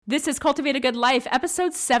This is Cultivate a Good Life,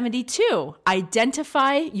 episode 72,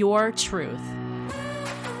 Identify Your Truth.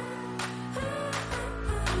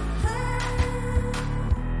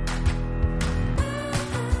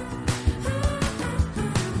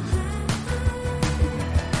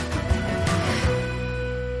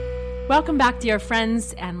 Welcome back, dear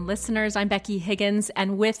friends and listeners. I'm Becky Higgins,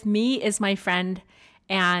 and with me is my friend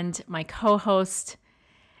and my co-host.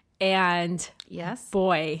 And yes,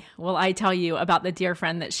 boy, will I tell you about the dear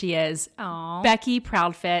friend that she is. Aww. Becky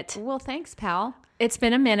Proudfit. Well, thanks, pal. It's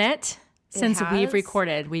been a minute since we've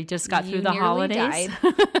recorded. We just got through the holidays. Died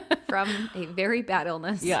from a very bad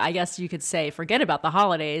illness. Yeah, I guess you could say forget about the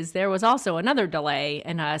holidays. There was also another delay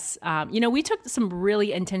in us. We took some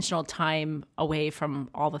really intentional time away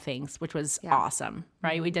from all the things, which was awesome,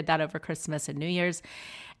 right? Mm-hmm. We did that over Christmas and New Year's.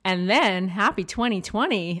 And then, happy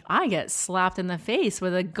 2020, I get slapped in the face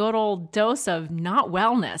with a good old dose of not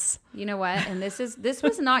wellness. You know what? And this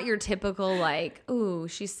was not your typical like, ooh,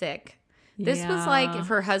 she's sick. This was like, if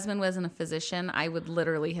her husband wasn't a physician, I would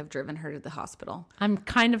literally have driven her to the hospital. I'm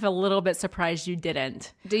kind of a little bit surprised you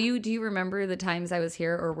didn't. Do you remember the times I was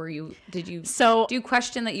here, or do you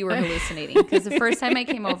question that you were hallucinating? Because the first time I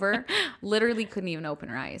came over, literally couldn't even open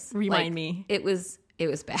her eyes. Remind me. It was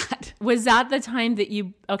bad. Was that the time that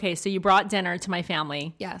so you brought dinner to my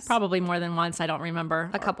family? Yes. Probably more than once. I don't remember.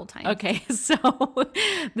 A couple times. Okay. So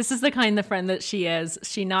this is the kind of friend that she is.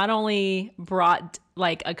 She not only brought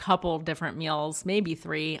like a couple different meals, maybe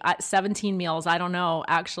 17 meals. I don't know,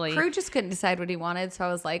 actually. Crew just couldn't decide what he wanted. So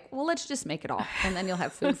I was like, well, let's just make it all. And then you'll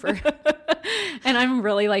have food for. And I'm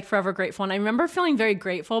really like forever grateful. And I remember feeling very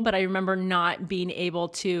grateful, but I remember not being able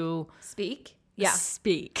to speak.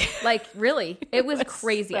 Like, really, it was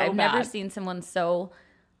crazy. I've never seen someone so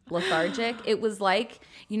lethargic. It was like,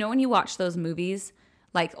 when you watch those movies,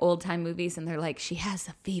 like old time movies, and they're like, she has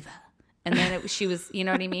a fever. And then she was, you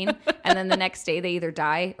know what I mean? And then the next day they either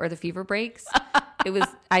die or the fever breaks.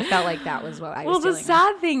 I felt like that was what I was dealing with. Well, the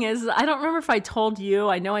sad thing is, I don't remember if I told you,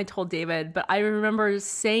 I know I told David, but I remember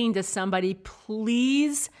saying to somebody,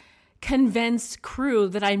 please convince Crew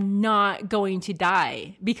that I'm not going to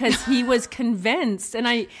die, because he was convinced. And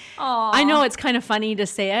I know it's kind of funny to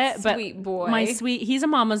say it, but sweet boy. He's a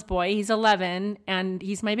mama's boy. He's 11 and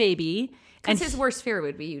he's my baby. And his worst fear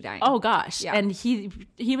would be you dying. Oh gosh. Yeah. And he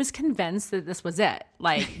was convinced that this was it.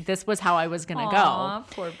 Like, this was how I was going to go.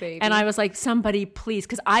 Poor baby. And I was like, somebody please,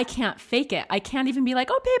 because I can't fake it. I can't even be like,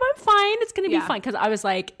 oh babe, I'm fine. It's going to be fine. Because I was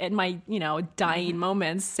like in my, dying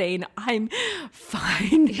moments saying, I'm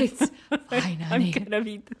fine. It's fine, honey. I'm going to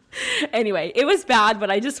be. Anyway, it was bad, but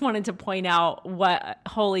I just wanted to point out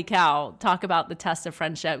holy cow, talk about the test of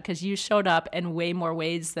friendship, because you showed up in way more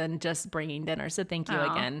ways than just bringing dinner. So thank you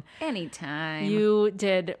again. Anytime.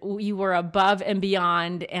 You were above and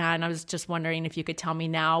beyond. And I was just wondering if you could tell me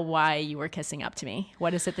now why you were kissing up to me.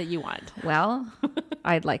 What is it that you want? Well,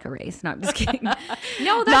 I'd like a raise. No, I'm just kidding. No,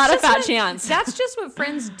 that's not a fat chance. That's just what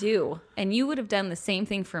friends do. And you would have done the same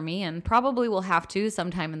thing for me, and probably will have to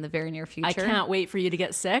sometime in the very near future. I can't wait for you to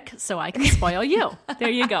get sick so I can spoil you. There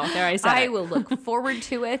you go. There, I said it. I will look forward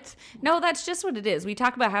to it. No, that's just what it is. We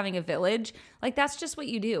talk about having a village. Like, that's just what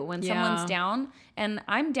you do when someone's down. And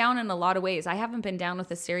I'm down in a lot of ways. I haven't been down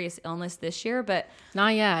with a serious illness this year, but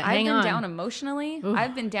not yet. I've been down emotionally. Ooh,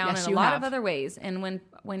 I've been down in a lot of other ways. And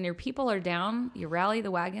when your people are down, you rally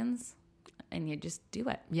the wagons and you just do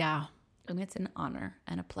it. Yeah. And it's an honor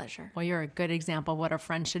and a pleasure. Well, you're a good example of what a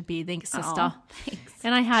friend should be. Thanks, sister. Oh, thanks.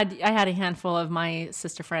 And I had a handful of my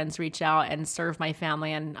sister friends reach out and serve my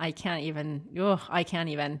family, and I can't even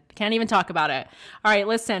talk about it. All right,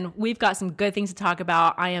 listen, we've got some good things to talk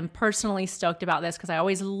about. I am personally stoked about this because I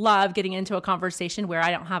always love getting into a conversation where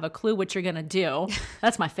I don't have a clue what you're going to do.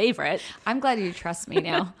 That's my favorite. I'm glad you trust me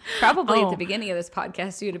now. Probably at the beginning of this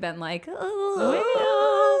podcast, you'd have been like,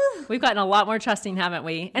 we've gotten a lot more trusting, haven't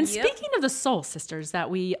we? And speaking of the soul sisters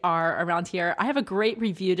that we are around here, I have a great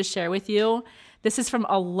review to share with you. This is from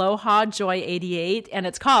Aloha Joy 88, and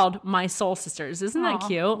it's called My Soul Sisters. Isn't that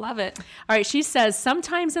cute? Love it. All right, she says,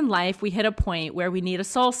 sometimes in life we hit a point where we need a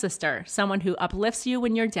soul sister, someone who uplifts you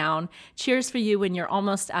when you're down, cheers for you when you're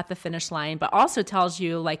almost at the finish line, but also tells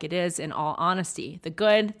you like it is in all honesty, the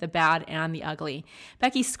good, the bad, and the ugly.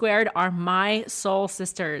 Becky Squared are my soul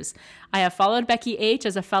sisters. I have followed Becky H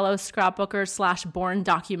as a fellow scrapbooker / born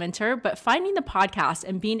documenter, but finding the podcast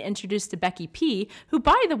and being introduced to Becky P, who,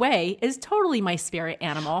 by the way, is totally my spirit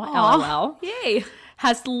animal, LOL. Yay.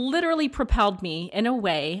 has literally propelled me in a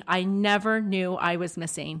way I never knew I was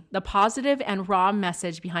missing. The positive and raw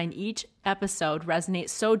message behind each episode resonates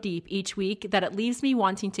so deep each week that it leaves me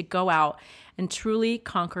wanting to go out and truly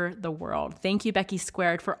conquer the world. Thank you, Becky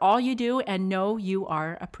Squared, for all you do, and know you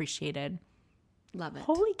are appreciated. Love it.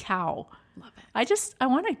 Holy cow. Love it. I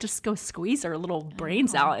want to just go squeeze her little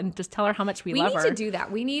brains out and just tell her how much we love her. We need to do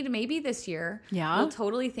that. We need, maybe this year, yeah, we'll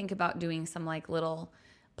totally think about doing some like little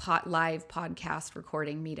live podcast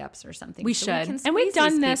recording meetups or something. We should. And we've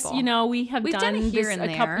done this, people. you know, we've done it here and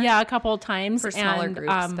there. A couple of times. For smaller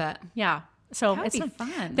groups, but yeah. So it's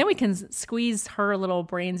fun. Then we can squeeze her little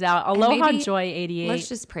brains out. Aloha Joy 88. Let's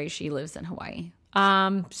just pray she lives in Hawaii.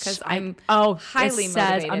 Because I'm highly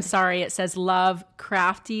motivated. I'm sorry, it says love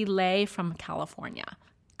Crafty Lay from California.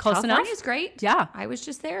 Close enough? California's great. Yeah. I was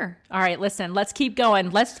just there. All right, listen, let's keep going.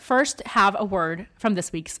 Let's first have a word from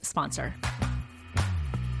this week's sponsor.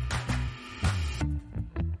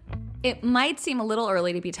 It might seem a little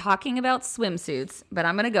early to be talking about swimsuits, but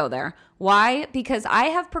I'm going to go there. Why? Because I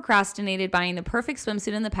have procrastinated buying the perfect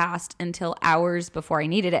swimsuit in the past until hours before I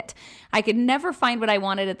needed it. I could never find what I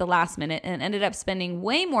wanted at the last minute and ended up spending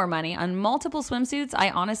way more money on multiple swimsuits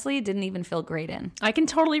I honestly didn't even feel great in. I can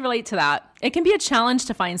totally relate to that. It can be a challenge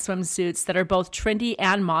to find swimsuits that are both trendy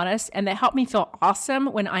and modest and that help me feel awesome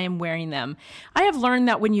when I am wearing them. I have learned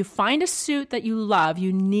that when you find a suit that you love,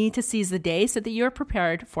 you need to seize the day so that you're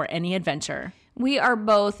prepared for any adventure. We are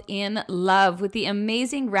both in love with the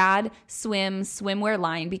amazing Rad swimwear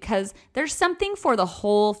line because there's something for the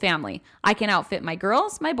whole family. I can outfit my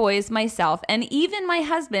girls, my boys, myself, and even my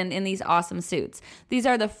husband in these awesome suits. These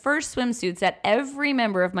are the first swimsuits that every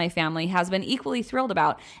member of my family has been equally thrilled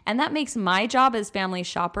about, and that makes my job as family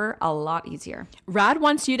shopper a lot easier. Rad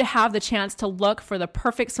wants you to have the chance to look for the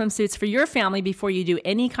perfect swimsuits for your family before you do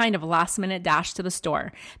any kind of last-minute dash to the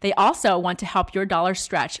store. They also want to help your dollar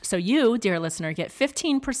stretch, so you, dear listener, get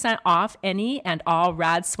 15% off any and all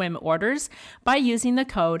Rad Swim orders by using the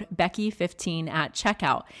code Becky15 at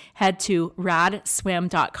checkout. Head to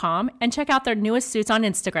radswim.com and check out their newest suits on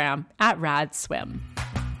Instagram at radswim.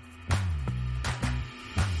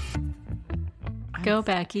 Go,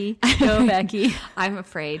 Becky. Go, Becky. I'm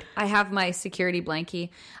afraid. I have my security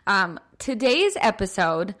blankie. Today's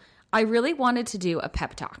episode, I really wanted to do a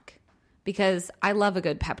pep talk. Because I love a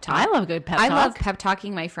good pep talk. I love a good pep talk. I love pep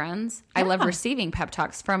talking my friends. Yeah. I love receiving pep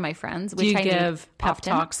talks from my friends. Which I give pep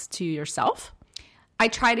talks to yourself? I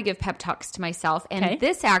try to give pep talks to myself. And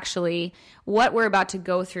this actually, what we're about to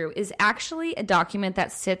go through is actually a document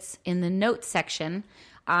that sits in the notes section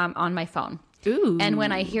on my phone. Ooh. And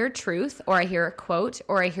when I hear truth or I hear a quote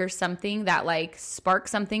or I hear something that like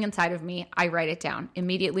sparks something inside of me, I write it down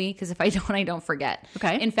immediately because if I don't forget.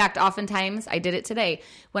 Okay. In fact, oftentimes I did it today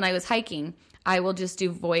when I was hiking. I will just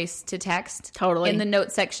do voice to text in the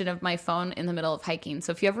notes section of my phone in the middle of hiking.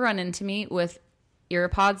 So if you ever run into me with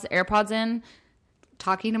AirPods in,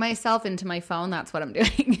 talking to myself into my phone, that's what I'm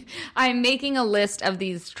doing. I'm making a list of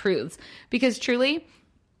these truths because truly,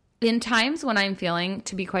 in times when I'm feeling,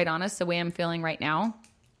 to be quite honest, the way I'm feeling right now,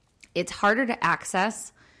 it's harder to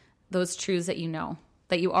access those truths that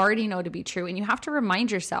you already know to be true. And you have to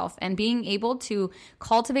remind yourself, and being able to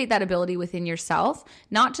cultivate that ability within yourself,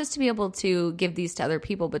 not just to be able to give these to other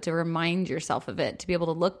people, but to remind yourself of it, to be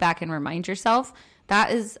able to look back and remind yourself.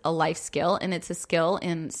 That is a life skill, and it's a skill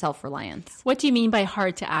in self-reliance. What do you mean by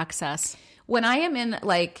hard to access? When I am in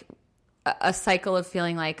like a cycle of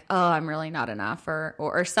feeling like, oh, I'm really not enough,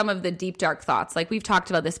 or some of the deep, dark thoughts. Like we've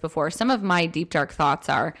talked about this before. Some of my deep, dark thoughts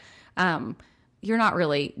are, you're not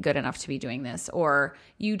really good enough to be doing this, or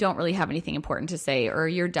you don't really have anything important to say, or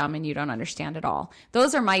you're dumb and you don't understand at all.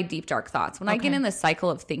 Those are my deep, dark thoughts. When I get in the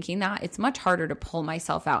cycle of thinking that, it's much harder to pull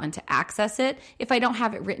myself out and to access it if I don't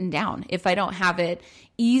have it written down, if I don't have it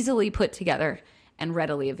easily put together and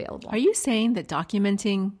readily available. Are you saying that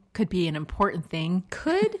documenting could be an important thing?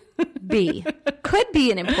 Could be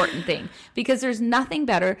an important thing, because there's nothing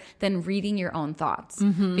better than reading your own thoughts,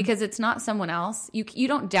 because it's not someone else. You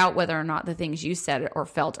don't doubt whether or not the things you said or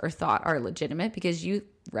felt or thought are legitimate because you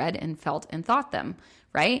read and felt and thought them,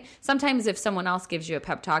 right? Sometimes if someone else gives you a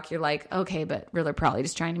pep talk, you're like, okay, but really probably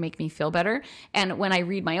just trying to make me feel better. And when I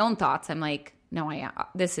read my own thoughts, I'm like, no,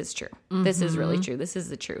 this is true. This is really true. This is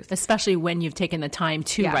the truth. Especially when you've taken the time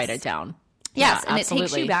to write it down. Yes, yeah, and it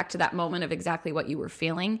takes you back to that moment of exactly what you were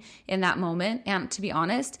feeling in that moment. And to be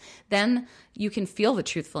honest, then you can feel the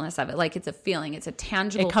truthfulness of it. Like it's a feeling. It's a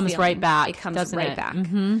tangible It comes feeling. right back. It comes right back.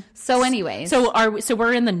 Mm-hmm. So anyways. So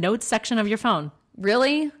we're in the notes section of your phone.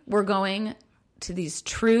 Really? We're going to these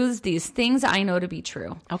truths, these things I know to be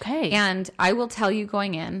true. Okay. And I will tell you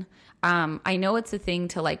going in, I know it's a thing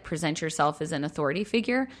to like present yourself as an authority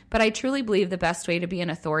figure, but I truly believe the best way to be an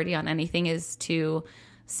authority on anything is to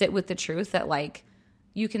sit with the truth that like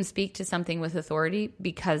you can speak to something with authority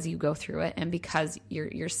because you go through it and because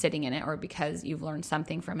you're sitting in it, or because you've learned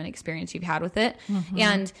something from an experience you've had with it. Mm-hmm.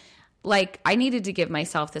 And like, I needed to give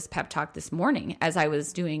myself this pep talk this morning as I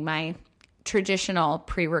was doing my traditional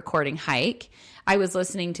pre-recording hike. I was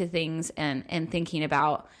listening to things and thinking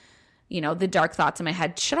about, you know, the dark thoughts in my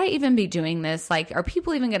head. Should I even be doing this? Like, are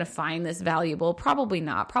people even going to find this valuable? Probably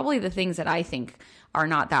not. Probably the things that I think are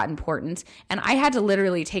not that important. And I had to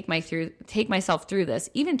literally take myself through this,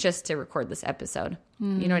 even just to record this episode.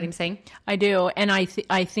 You know what I'm saying? I do. And I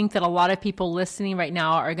think that a lot of people listening right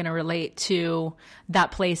now are going to relate to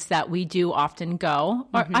that place that we do often go.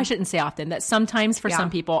 Or I shouldn't say often, that sometimes for some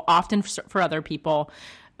people, often for other people,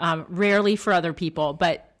 rarely for other people,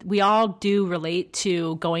 but we all do relate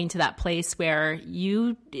to going to that place where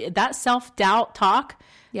that self-doubt talk,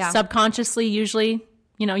 subconsciously, usually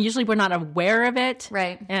we're not aware of it.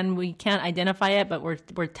 Right. And we can't identify it, but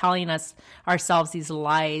we're telling ourselves these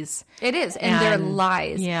lies. It is. And they're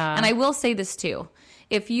lies. Yeah. And I will say this too.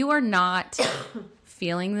 If you are not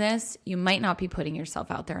feeling this, you might not be putting yourself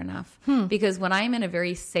out there enough. Because when I'm in a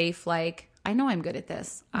very safe, like, I know I'm good at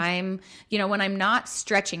this. When I'm not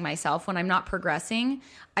stretching myself, when I'm not progressing,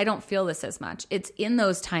 I don't feel this as much. It's in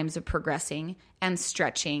those times of progressing and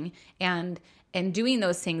stretching and doing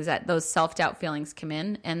those things that those self-doubt feelings come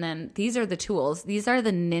in. And then these are the tools. These are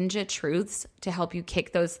the ninja truths to help you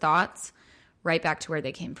kick those thoughts right back to where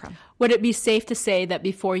they came from. Would it be safe to say that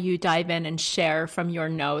before you dive in and share from your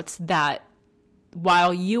notes that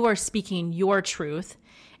while you are speaking your truth,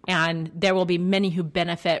 and there will be many who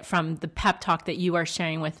benefit from the pep talk that you are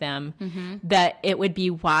sharing with them, that it would be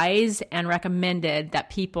wise and recommended that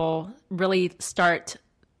people really start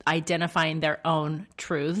identifying their own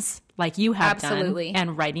truths like you have done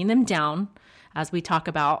and writing them down, as we talk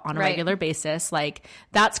about on a regular basis. Like,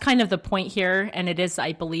 that's kind of the point here. And it is,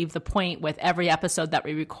 I believe, the point with every episode that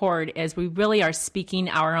we record is we really are speaking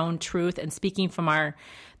our own truth and speaking from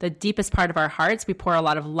the deepest part of our hearts. We pour a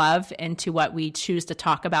lot of love into what we choose to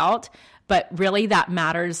talk about, but really that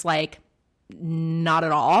matters like not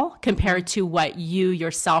at all compared to what you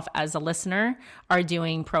yourself as a listener are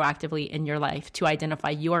doing proactively in your life to identify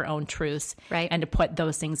your own truths and to put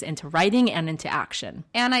those things into writing and into action.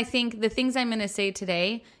 And I think the things I'm going to say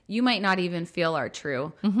today, you might not even feel are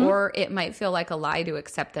true, or it might feel like a lie to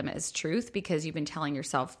accept them as truth because you've been telling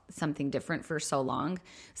yourself something different for so long.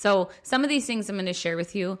 So some of these things I'm going to share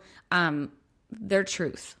with you, they're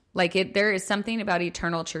truth. Like, there is something about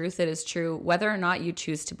eternal truth that is true, whether or not you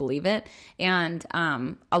choose to believe it. And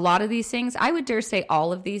a lot of these things, I would dare say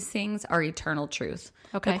all of these things are eternal truth.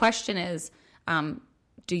 Okay. The question is,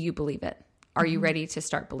 do you believe it? Are you ready to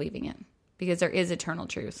start believing it? Because there is eternal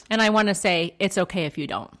truth. And I want to say it's okay if you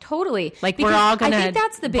don't. Totally. Like, because we're all going to I think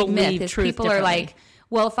that's the big myth is people are like,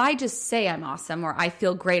 well, if I just say I'm awesome or I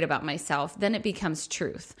feel great about myself, then it becomes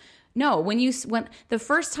truth. No, when the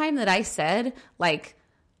first time that I said, like,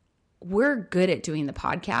 we're good at doing the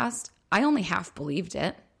podcast, I only half believed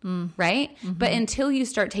it, right? But until you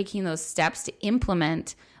start taking those steps to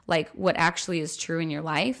implement like what actually is true in your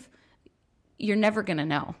life, you're never going to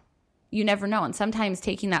know. You never know. And sometimes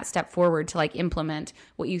taking that step forward to like implement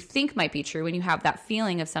what you think might be true when you have that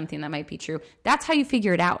feeling of something that might be true, that's how you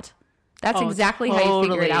figure it out. That's exactly how you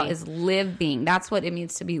figure it out, is living. That's what it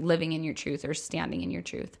means to be living in your truth or standing in your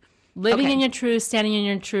truth. Living in your truth, standing in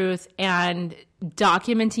your truth, and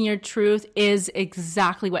documenting your truth is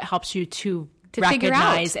exactly what helps you to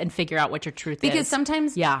recognize and figure out what your truth is. Because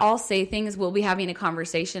sometimes I'll say things, we'll be having a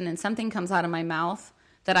conversation, and something comes out of my mouth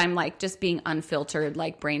that I'm like just being unfiltered,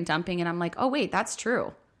 like brain dumping, and I'm like, oh, wait, that's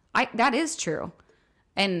true. That is true.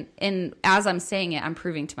 And as I'm saying it, I'm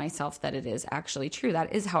proving to myself that it is actually true.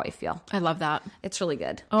 That is how I feel. I love that. It's really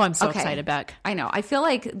good. Oh, I'm so excited, Beck. I know. I feel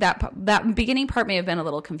like that beginning part may have been a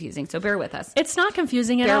little confusing, so bear with us. It's not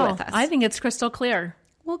confusing at all. Bear with us. I think it's crystal clear.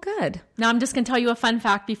 Well, good. Now I'm just going to tell you a fun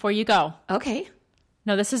fact before you go. Okay.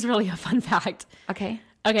 No, this is really a fun fact.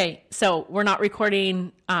 Okay, so we're not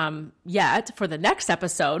recording yet for the next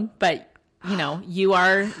episode, but you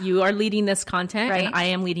are leading this content, and I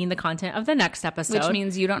am leading the content of the next episode. Which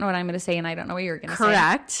means you don't know what I'm going to say, and I don't know what you're going to say.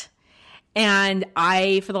 Correct. And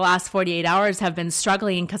I, for the last 48 hours, have been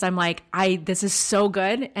struggling because I'm like, this is so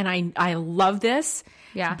good, and I love this.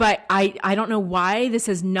 Yeah. But I don't know why this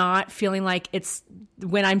is not feeling like it's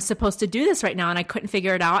when I'm supposed to do this right now, and I couldn't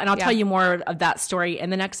figure it out. And I'll tell you more of that story in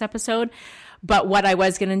the next episode. But what I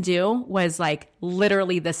was going to do was like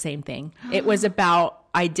literally the same thing. It was about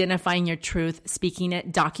identifying your truth, speaking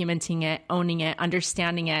it, documenting it, owning it,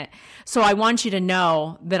 understanding it. So I want you to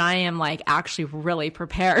know that I am like actually really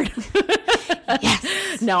prepared.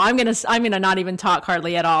 Yes. No, I'm gonna not even talk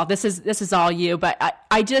hardly at all. This is all you. But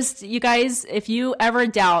I just, you guys, if you ever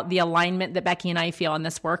doubt the alignment that Becky and I feel in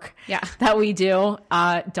this work that we do,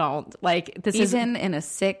 don't. Like, this is even in a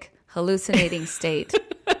sick, hallucinating state.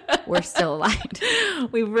 We're still aligned.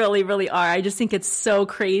 We really, really are. I just think it's so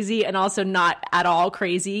crazy, and also not at all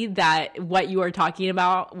crazy that what you are talking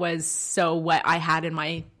about was so what I had in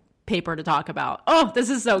my paper to talk about. Oh, this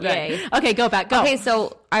is so good. Yay. Okay, go. Okay,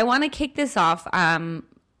 so I want to kick this off.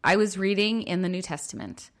 I was reading in the New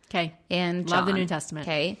Testament. Okay. And love the New Testament.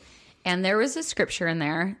 Okay. And there was a scripture in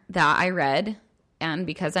there that I read, and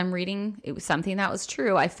because I'm reading, it was something that was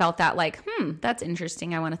true. I felt that like, that's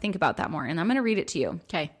interesting. I want to think about that more. And I'm going to read it to you.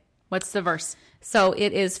 Okay. What's the verse? So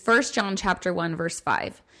it is 1 John chapter 1, verse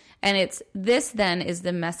 5. And it's, this then is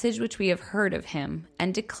the message which we have heard of him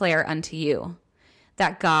and declare unto you,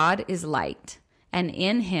 that God is light, and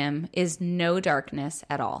in him is no darkness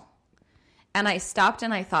at all. And I stopped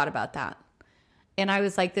and I thought about that. And I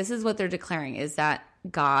was like, this is what they're declaring, is that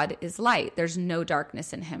God is light. There's no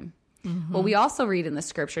darkness in him. Mm-hmm. Well, we also read in the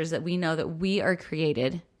scriptures that we know that we are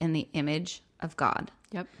created in the image of God.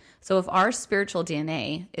 Yep. So if our spiritual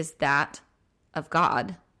DNA is that of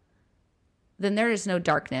God, then there is no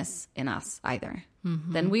darkness in us either.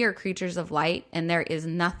 Mm-hmm. Then we are creatures of light, and there is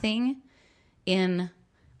nothing in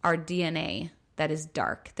our DNA that is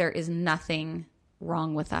dark. There is nothing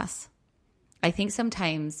wrong with us. I think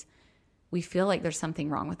sometimes we feel like there's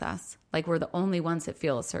something wrong with us, like we're the only ones that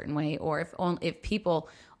feel a certain way, or if people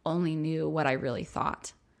only knew what I really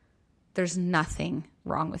thought. There's nothing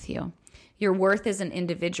wrong with you. Your worth as an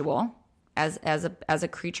individual, as a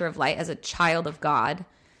creature of light, as a child of God,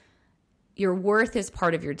 your worth is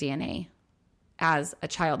part of your DNA as a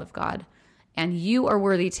child of God. And you are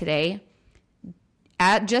worthy today,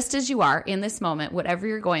 just as you are in this moment, whatever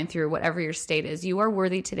you're going through, whatever your state is, you are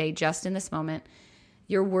worthy today just in this moment.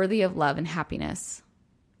 You're worthy of love and happiness.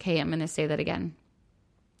 Okay, I'm going to say that again.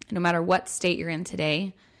 No matter what state you're in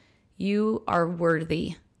today, you are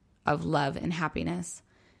worthy of love and happiness.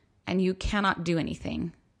 And you cannot do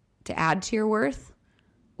anything to add to your worth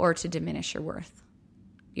or to diminish your worth.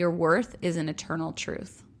 Your worth is an eternal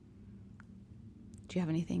truth. Do you have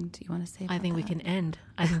anything you want to say about I think that? We can end.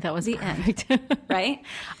 I think that was the perfect. End, right?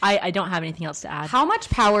 I don't have anything else to add. How much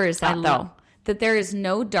power is that, though? That there is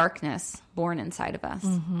no darkness born inside of us.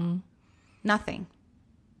 Mm-hmm. Nothing.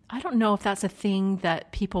 I don't know if that's a thing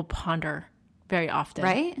that people ponder very often.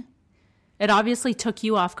 Right? It obviously took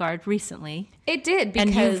you off guard recently. It did, because...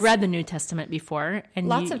 And you've read the New Testament before. And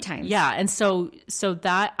lots of times. Yeah, and so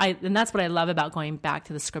that's what I love about going back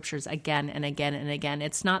to the scriptures again and again and again.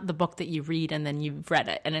 It's not the book that you read and then you've read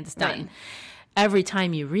it and it's done. Right. Every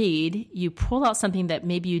time you read, you pull out something that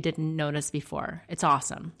maybe you didn't notice before. It's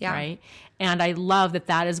awesome, right? And I love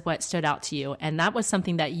that is what stood out to you. And that was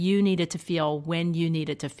something that you needed to feel when you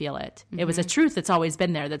needed to feel it. Mm-hmm. It was a truth that's always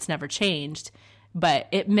been there, that's never changed. But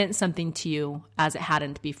it meant something to you as it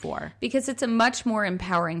hadn't before. Because it's a much more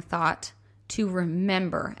empowering thought to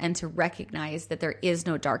remember and to recognize that there is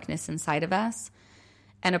no darkness inside of us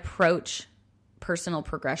and approach personal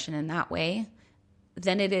progression in that way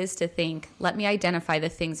than it is to think, let me identify the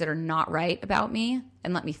things that are not right about me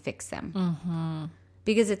and let me fix them. Mm-hmm.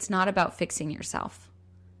 Because it's not about fixing yourself.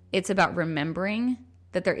 It's about remembering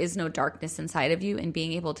that there is no darkness inside of you and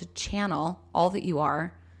being able to channel all that you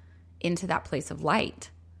are into that place of light.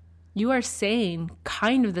 You are saying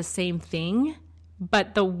kind of the same thing,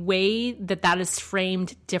 but the way that is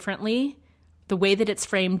framed differently, the way that it's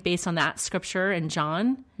framed based on that scripture in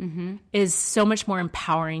John, mm-hmm. is so much more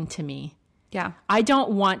empowering to me. Yeah. I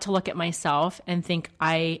don't want to look at myself and think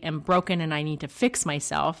I am broken and I need to fix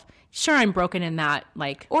myself. Sure, I'm broken in that,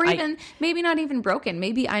 like... Or even, maybe not even broken.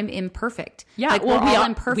 Maybe I'm imperfect. Yeah, like we're all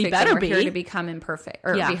imperfect. We better be. We're here to become imperfect.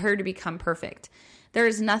 Or we're here to become perfect. There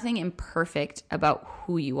is nothing imperfect about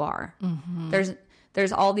who you are. Mm-hmm.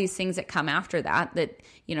 There's all these things that come after that,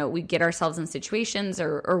 we get ourselves in situations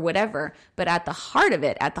or whatever. But at the heart of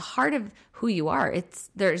it, at the heart of who you are,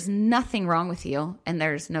 there's nothing wrong with you and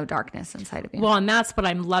there's no darkness inside of you. Well, and that's what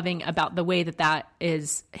I'm loving about the way that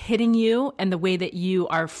is hitting you and the way that you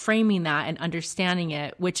are framing that and understanding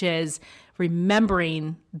it, which is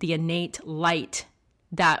remembering the innate light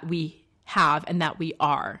that we have and that we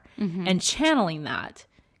are, mm-hmm. and channeling that.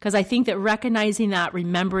 Because I think that recognizing that,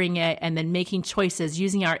 remembering it, and then making choices,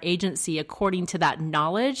 using our agency according to that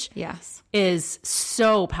knowledge, yes, is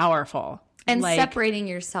so powerful. And separating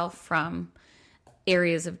yourself from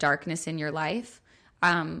areas of darkness in your life.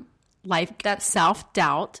 life, that's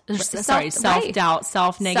self-doubt, self-negative talk.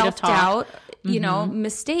 Self-doubt, you know,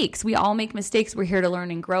 mistakes. We all make mistakes. We're here to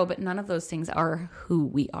learn and grow, but none of those things are who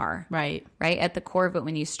we are. Right. Right? At the core of it,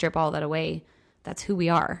 when you strip all that away, that's who we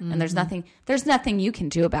are. And there's nothing you can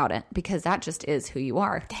do about it because that just is who you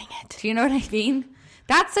are. Dang it. Do you know what I mean?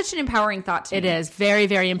 That's such an empowering thought to me. It is very,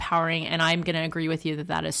 very empowering. And I'm going to agree with you that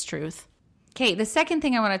that is truth. Okay. The second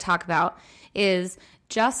thing I want to talk about is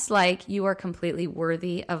just like you are completely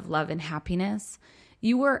worthy of love and happiness,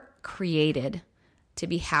 you were created to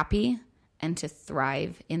be happy and to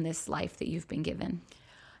thrive in this life that you've been given.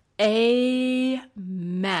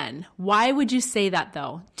 Amen. Why would you say that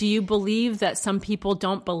though? Do you believe that some people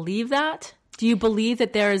don't believe that? Do you believe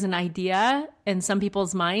that there is an idea in some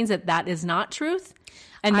people's minds that that is not truth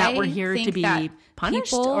and that we're here to be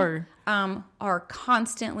punished? Or are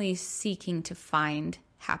constantly seeking to find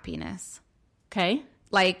happiness. Okay.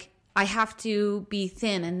 Like, I have to be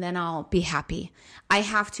thin and then I'll be happy. I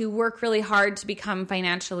have to work really hard to become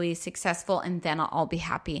financially successful and then I'll be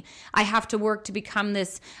happy. I have to work to become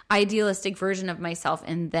this idealistic version of myself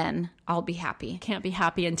and then I'll be happy. Can't be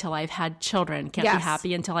happy until I've had children. Can't be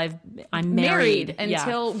happy until I'm married.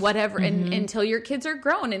 Until whatever, and until your kids are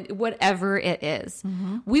grown and whatever it is.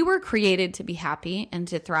 We were created to be happy and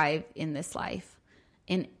to thrive in this life,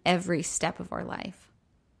 in every step of our life.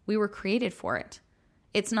 We were created for it.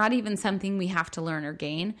 It's not even something we have to learn or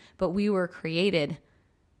gain, but we were created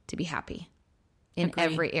to be happy in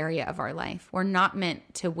every area of our life. We're not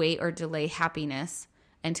meant to wait or delay happiness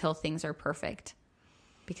until things are perfect.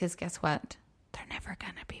 Because guess what? They're never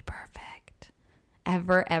going to be perfect.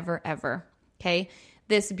 Ever, ever, ever. Okay?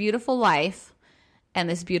 This beautiful life and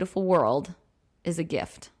this beautiful world is a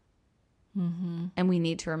gift. And we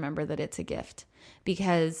need to remember that it's a gift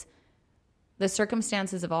because the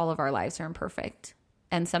circumstances of all of our lives are imperfect.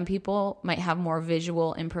 And some people might have more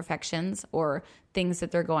visual imperfections or things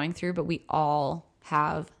that they're going through, but we all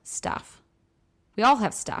have stuff. We all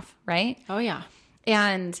have stuff, right? Oh, yeah.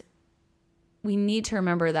 And we need to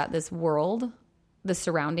remember that this world, the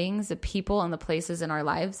surroundings, the people and the places in our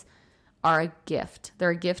lives are a gift. They're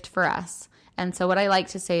a gift for us. And so what I like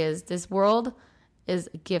to say is this world is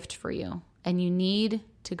a gift for you and you need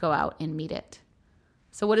to go out and meet it.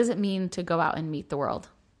 So what does it mean to go out and meet the world?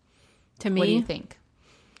 To me, what do you think?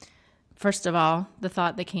 First of all, the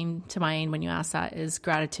thought that came to mind when you asked that is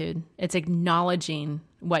gratitude. It's acknowledging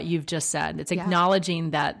what you've just said. It's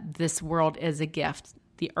acknowledging that this world is a gift.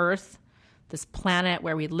 The earth, this planet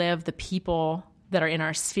where we live, the people that are in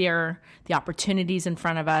our sphere, the opportunities in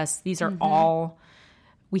front of us, these are all,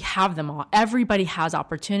 we have them all. Everybody has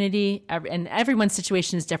opportunity, and everyone's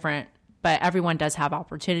situation is different, but everyone does have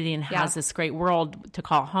opportunity and has this great world to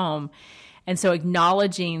call home. And so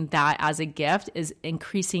acknowledging that as a gift is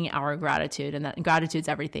increasing our gratitude, and that gratitude's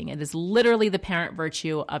everything. It is literally the parent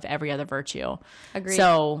virtue of every other virtue. Agreed.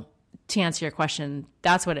 So to answer your question,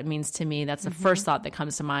 that's what it means to me. That's the first thought that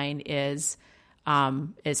comes to mind is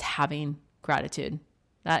having gratitude.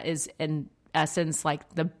 That is in essence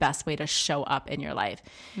like the best way to show up in your life.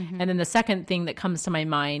 And then the second thing that comes to my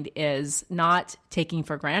mind is not taking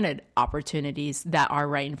for granted opportunities that are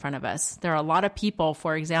right in front of us. There are a lot of people,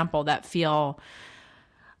 for example, that feel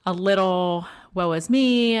a little, woe is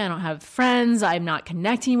me, I don't have friends, I'm not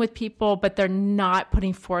connecting with people, but they're not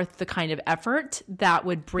putting forth the kind of effort that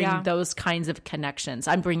would bring those kinds of connections.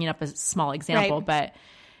 I'm bringing up a small example, but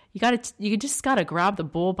you just got to grab the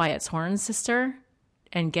bull by its horns, sister,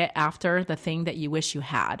 and get after the thing that you wish you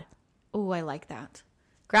had. Oh, I like that.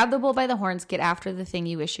 Grab the bull by the horns, get after the thing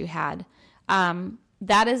you wish you had.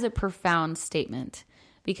 That is a profound statement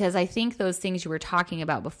because I think those things you were talking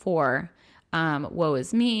about before, woe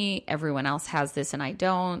is me, everyone else has this and I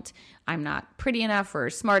don't, I'm not pretty enough or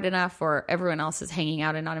smart enough, or everyone else is hanging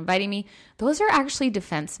out and not inviting me. Those are actually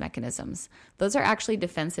defense mechanisms. Those are actually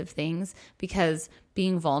defensive things because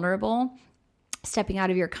being vulnerable, stepping out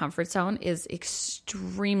of your comfort zone is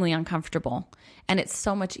extremely uncomfortable. And it's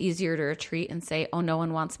so much easier to retreat and say, oh, no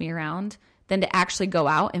one wants me around, than to actually go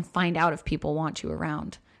out and find out if people want you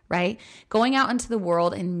around, right? Going out into the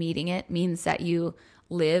world and meeting it means that you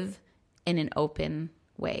live in an open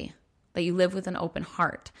way, that you live with an open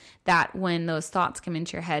heart, that when those thoughts come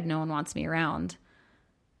into your head, no one wants me around,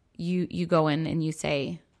 you go in and you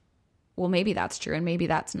say, well, maybe that's true and maybe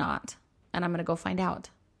that's not. And I'm going to go find out.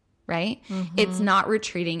 Right? It's not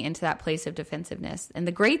retreating into that place of defensiveness. And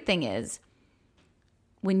the great thing is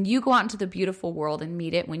when you go out into the beautiful world and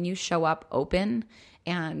meet it, when you show up open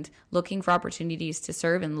and looking for opportunities to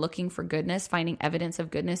serve and looking for goodness, finding evidence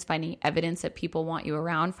of goodness, finding evidence that people want you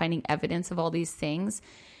around, finding evidence of all these things,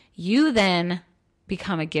 you then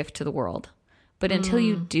become a gift to the world But until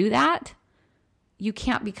you do that, you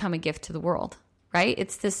can't become a gift to the world, right?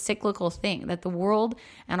 It's this cyclical thing that the world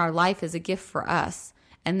and our life is a gift for us.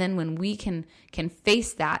 And then when we can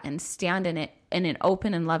face that and stand in it in an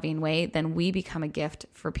open and loving way, then we become a gift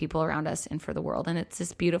for people around us and for the world. And it's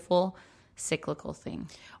this beautiful cyclical thing.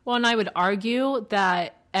 Well, and I would argue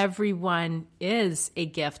that everyone is a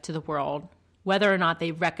gift to the world, whether or not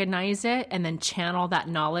they recognize it and then channel that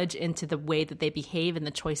knowledge into the way that they behave and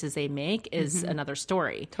the choices they make is another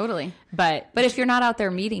story. Totally. But if you're not out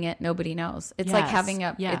there meeting it, nobody knows. It's like having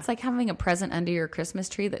a present under your Christmas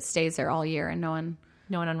tree that stays there all year and no one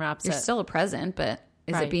unwraps it. You're still a present, but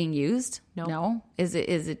is it being used? Nope. No. Is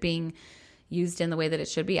it being used in the way that it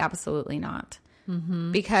should be? Absolutely not.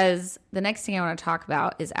 Because the next thing I want to talk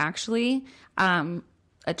about is actually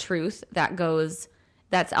a truth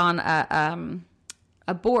that's on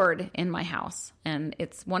a board in my house. And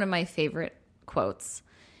it's one of my favorite quotes.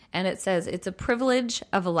 And it says, "It's a privilege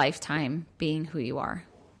of a lifetime being who you are."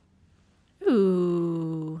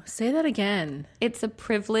 Ooh, say that again. It's a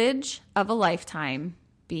privilege of a lifetime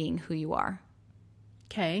being who you are.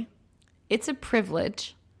 Okay. It's a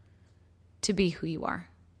privilege to be who you are.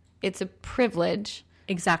 It's a privilege.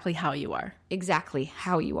 Exactly how you are. Exactly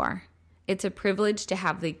how you are. It's a privilege to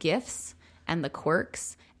have the gifts and the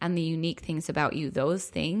quirks and the unique things about you. Those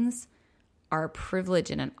things are a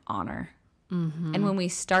privilege and an honor. And when we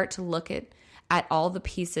start to look at all the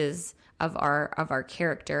pieces of our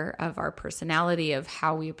character, of our personality, of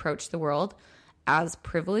how we approach the world as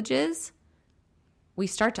privileges, we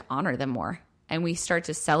start to honor them more and we start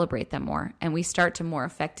to celebrate them more and we start to more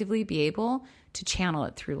effectively be able to channel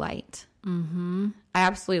it through light. I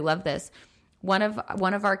absolutely love this. One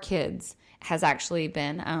of our kids has actually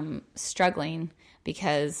been struggling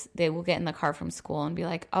because they will get in the car from school and be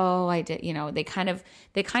like, "Oh, I did," they kind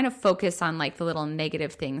of focus on like the little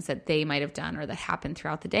negative things that they might have done or that happened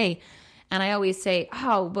throughout the day. And I always say,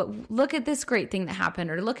 "Oh, but look at this great thing that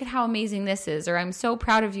happened," or "Look at how amazing this is," or "I'm so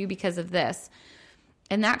proud of you because of this."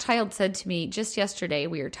 And that child said to me just yesterday,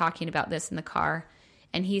 we were talking about this in the car,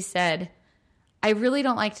 and he said, "I really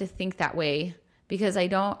don't like to think that way because I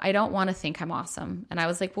don't want to think I'm awesome." And I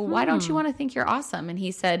was like, "Well, why don't you want to think you're awesome?" And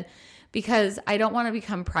he said, "Because I don't want to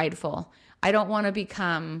become prideful. I don't want to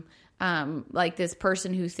become like this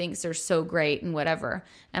person who thinks they're so great and whatever."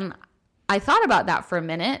 And I thought about that for a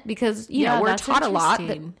minute because, we're taught a lot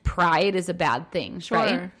that pride is a bad thing,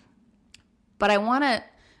 right? But I want to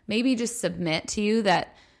maybe just submit to you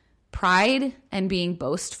that pride and being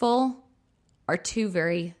boastful are two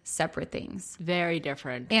very separate things. Very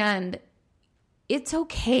different. And it's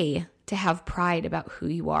okay to have pride about who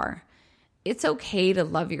you are. It's okay to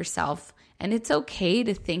love yourself. And it's okay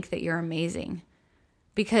to think that you're amazing.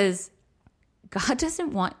 Because God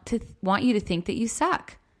doesn't want you to think that you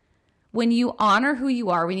suck. When you honor who you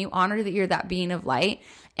are, when you honor that you're that being of light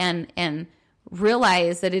and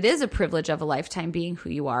realize that it is a privilege of a lifetime being who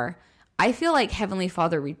you are, I feel like Heavenly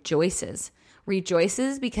Father rejoices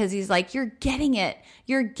because he's like, "You're getting it.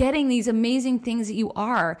 You're getting these amazing things that you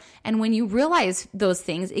are." And when you realize those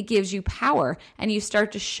things, it gives you power and you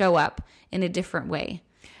start to show up in a different way.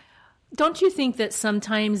 Don't you think that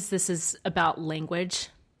sometimes this is about language?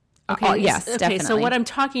 Okay. Yes, definitely. So what I'm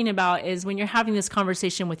talking about is when you're having this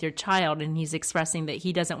conversation with your child and he's expressing that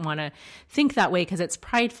he doesn't want to think that way because it's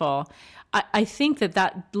prideful, I think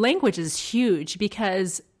that language is huge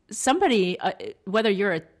because somebody, whether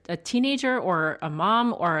you're a teenager or a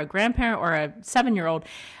mom or a grandparent or a 7-year-old,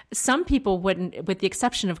 some people wouldn't, with the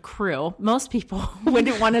exception of Crew, most people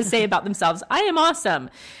wouldn't want to say about themselves, "I am awesome,"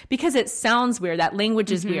 because it sounds weird. That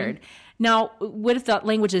language is weird. Now, what if that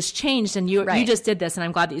language has changed and you just did this, and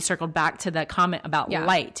I'm glad that you circled back to the comment about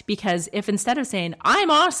light, because if instead of saying, "I'm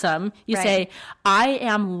awesome," you say, "I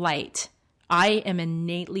am light. I am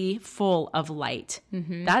innately full of light."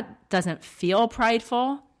 That doesn't feel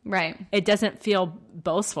prideful. Right. It doesn't feel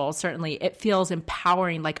boastful, certainly. It feels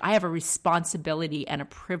empowering, like I have a responsibility and a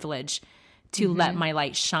privilege to let my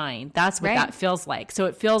light shine. That's what that feels like. So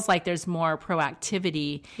it feels like there's more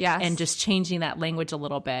proactivity and just changing that language a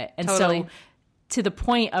little bit. And so to the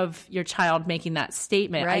point of your child making that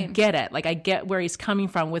statement, I get it. Like I get where he's coming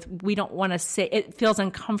from with, we don't want to say, it feels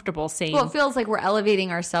uncomfortable saying. Well, it feels like we're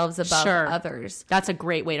elevating ourselves above others. That's a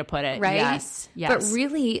great way to put it. Right? Yes. But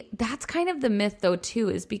really, that's kind of the myth though too,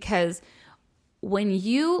 is because when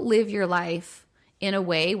you live your life in a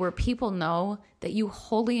way where people know that you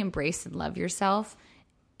wholly embrace and love yourself,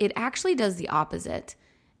 it actually does the opposite.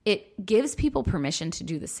 It gives people permission to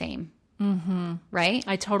do the same. Right?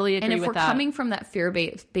 I totally agree with that. And if we're coming from that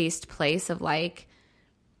fear-based place of like,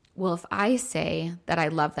 well, if I say that I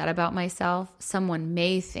love that about myself, someone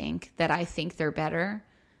may think that I think they're better.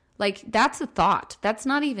 Like, that's a thought. That's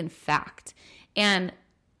not even fact. And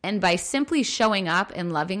by simply showing up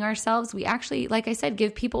and loving ourselves, we actually, like I said,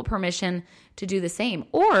 give people permission to do the same,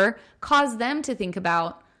 or cause them to think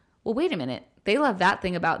about, well, wait a minute, they love that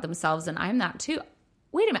thing about themselves and I'm that too.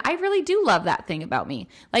 Wait a minute, I really do love that thing about me.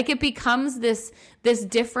 Like, it becomes this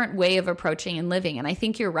different way of approaching and living. And I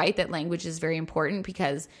think you're right that language is very important,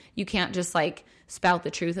 because you can't just like spout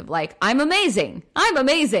the truth of like, I'm amazing, I'm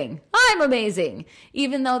amazing, I'm amazing,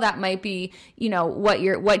 even though that might be, you know, what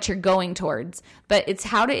you're going towards. But it's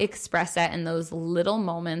how to express that in those little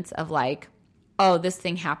moments of like, oh, this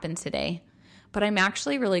thing happened today, but I'm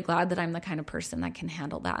actually really glad that I'm the kind of person that can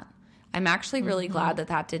handle that. I'm actually really glad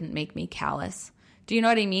that didn't make me callous. Do you know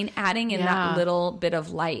what I mean? Adding in that little bit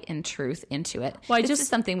of light and truth into it. Well, this is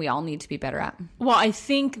something we all need to be better at. Well, I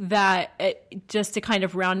think that just to kind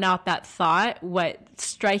of round out that thought, what's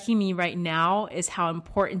striking me right now is how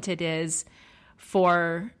important it is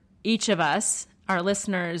for each of us, our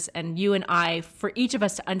listeners, and you and I, for each of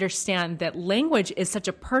us to understand that language is such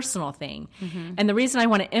a personal thing. Mm-hmm. And the reason I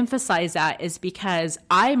want to emphasize that is because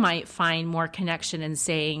I might find more connection in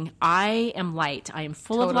saying, I am light. I am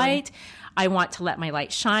full of light. I want to let my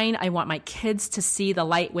light shine. I want my kids to see the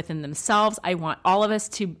light within themselves. I want all of us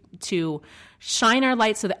to shine our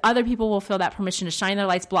light so that other people will feel that permission to shine their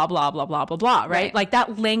lights, blah, blah, blah, blah, blah, blah, right? Like,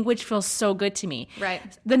 that language feels so good to me. Right.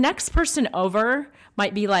 The next person over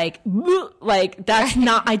might be like that's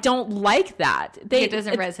not, I don't like that. It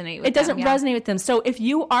doesn't resonate with them. It doesn't resonate with them. So if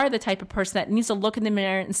you are the type of person that needs to look in the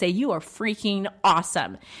mirror and say, you are freaking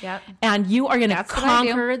awesome. Yep. And you are going to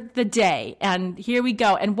conquer the day. And here we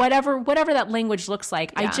go. And whatever that language looks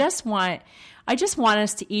like, I just want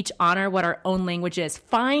us to each honor what our own language is.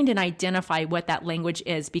 Find and identify what that language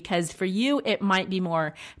is, because for you, it might be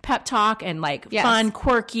more pep talk and like fun,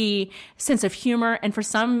 quirky, sense of humor. And for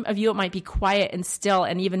some of you, it might be quiet and still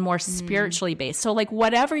and even more spiritually based. So like,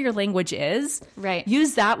 whatever your language is,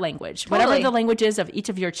 use that language. Totally. Whatever the language is of each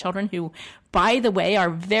of your children, who, by the way, are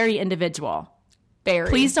very individual.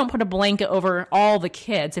 Please don't put a blanket over all the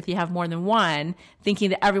kids if you have more than one,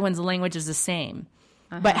 thinking that everyone's language is the same.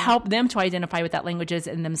 But help them to identify what that language is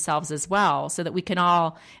in themselves as well, so that we can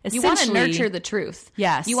all essentially... You want to nurture the truth.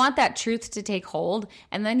 Yes. You want that truth to take hold,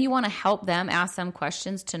 and then you want to help them, ask them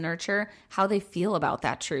questions to nurture how they feel about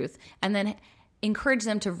that truth, and then encourage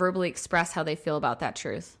them to verbally express how they feel about that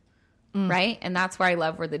truth, right? And that's where I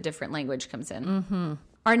love where the different language comes in. Mm-hmm.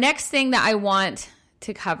 Our next thing that I want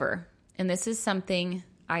to cover, and this is something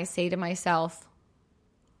I say to myself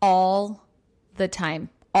all the time,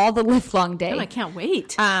 all the livelong day. Oh, I can't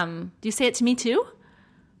wait. Do you say it to me too?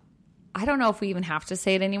 I don't know if we even have to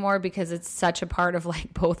say it anymore, because it's such a part of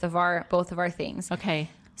like both of our things. Okay.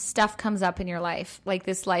 Stuff comes up in your life. Like,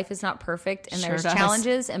 this life is not perfect, and there's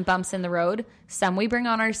challenges and bumps in the road. Some we bring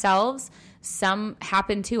on ourselves, some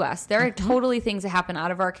happen to us. There are totally things that happen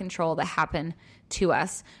out of our control that happen to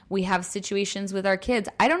us. We have situations with our kids.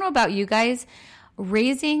 I don't know about you guys,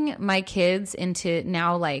 raising my kids into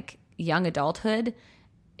now like young adulthood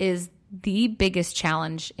is the biggest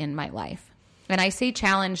challenge in my life. And I say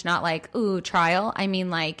challenge, not like, ooh, trial. I mean,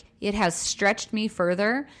 like, it has stretched me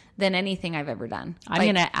further than anything I've ever done. I'm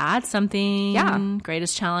going to add something. Yeah.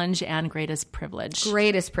 Greatest challenge and greatest privilege.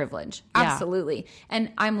 Greatest privilege. Absolutely.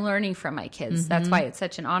 And I'm learning from my kids. That's why it's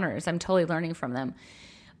such an honor, is I'm totally learning from them.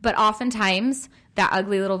 But oftentimes, that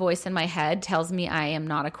ugly little voice in my head tells me I am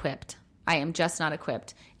not equipped. I am just not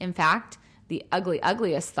equipped. In fact, the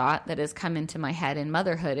ugliest thought that has come into my head in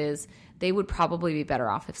motherhood is they would probably be better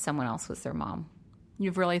off if someone else was their mom.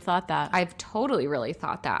 You've really thought that? I've totally really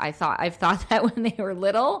thought that. I've thought that when they were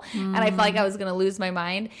little, and I felt like I was going to lose my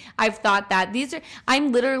mind. I've thought that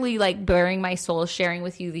I'm literally like bearing my soul, sharing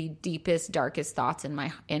with you the deepest, darkest thoughts in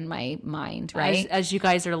my mind, right? As you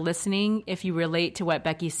guys are listening, if you relate to what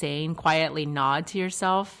Becky's saying, quietly nod to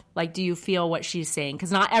yourself. Like, do you feel what she's saying?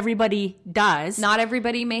 Because not everybody does. Not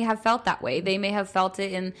everybody may have felt that way. They may have felt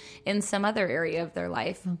it in some other area of their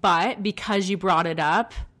life. But because you brought it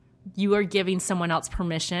up, you are giving someone else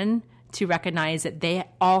permission to recognize that they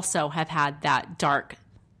also have had that dark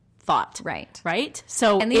thought. Right?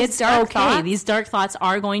 So and it's okay. Thoughts, these dark thoughts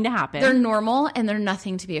are going to happen. They're normal, and they're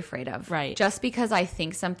nothing to be afraid of. Right. Just because I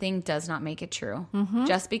think something does not make it true. Mm-hmm.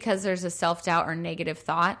 Just because there's a self-doubt or negative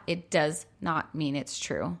thought, it does not mean it's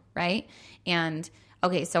true. Right? And,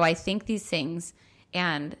 okay, so I think these things,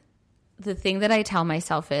 and the thing that I tell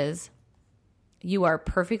myself is, you are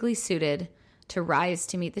perfectly suited to rise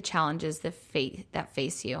to meet the challenges that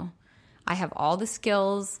face you. I have all the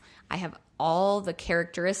skills. I have all the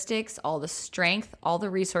characteristics, all the strength, all the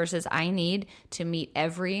resources I need to meet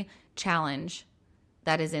every challenge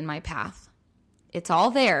that is in my path. It's all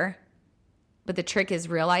there, but the trick is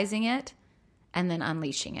realizing it and then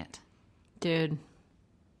unleashing it. Dude,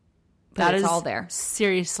 that is all there.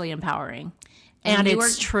 Seriously empowering. And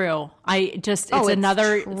it's true. It's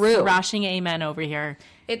another thrashing amen over here.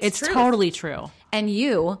 It's totally true. And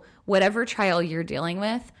whatever trial you're dealing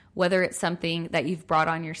with, whether it's something that you've brought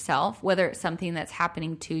on yourself, whether it's something that's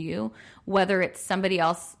happening to you, whether it's somebody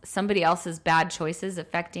else's bad choices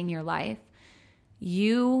affecting your life,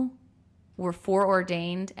 you were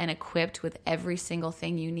foreordained and equipped with every single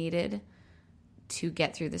thing you needed to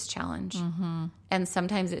get through this challenge. Mm-hmm. And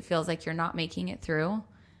sometimes it feels like you're not making it through.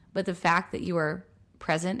 But the fact that you are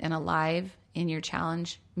present and alive in your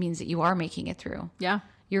challenge means that you are making it through. Yeah.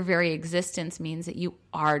 Your very existence means that you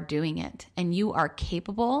are doing it. And you are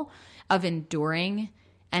capable of enduring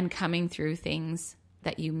and coming through things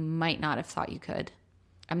that you might not have thought you could.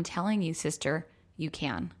 I'm telling you, sister, you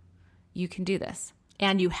can. You can do this.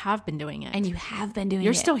 And you have been doing it.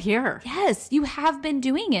 You're still here. Yes, you have been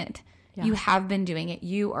doing it. Yeah. You have been doing it.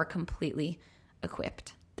 You are completely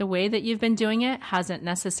equipped. The way that you've been doing it hasn't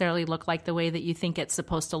necessarily looked like the way that you think it's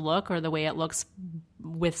supposed to look or the way it looks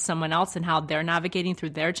with someone else and how they're navigating through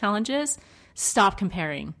their challenges. Stop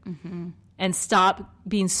comparing and stop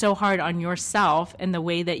being so hard on yourself and the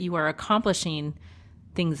way that you are accomplishing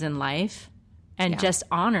things in life and just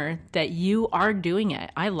honor that you are doing it.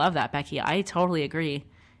 I love that, Becky. I totally agree.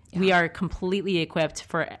 Yeah. We are completely equipped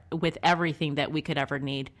with everything that we could ever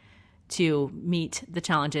need to meet the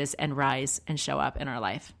challenges and rise and show up in our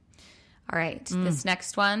life. All right. This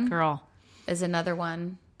next one, girl, is another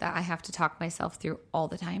one that I have to talk myself through all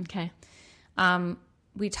the time. Okay.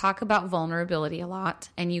 We talk about vulnerability a lot,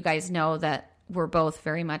 and you guys know that we're both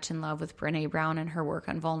very much in love with Brené Brown and her work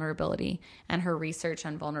on vulnerability and her research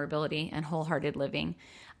on vulnerability and wholehearted living.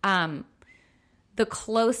 The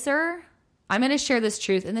closer, I'm going to share this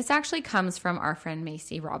truth, and this actually comes from our friend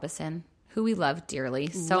Macy Robison, who we love dearly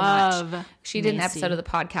so much. She did an episode of the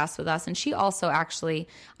podcast with us, and she also actually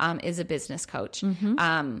is a business coach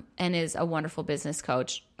and is a wonderful business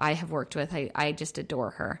coach I have worked with. I just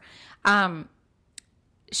adore her.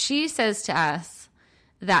 She says to us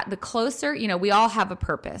that the closer, we all have a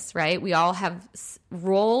purpose, right? We all have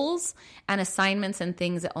roles and assignments and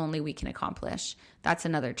things that only we can accomplish. That's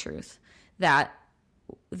another truth, that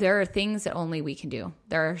there are things that only we can do.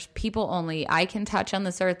 There are people only I can touch on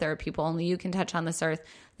this earth. There are people only you can touch on this earth.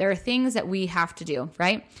 There are things that we have to do,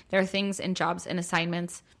 right? There are things and jobs and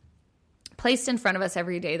assignments placed in front of us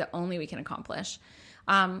every day that only we can accomplish.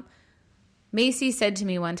 Macy said to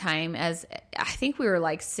me one time, as I think we were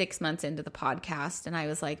like 6 months into the podcast, and I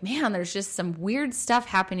was like, man, there's just some weird stuff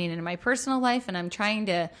happening in my personal life, and I'm trying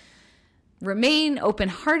to remain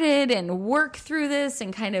open-hearted and work through this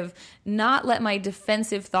and kind of not let my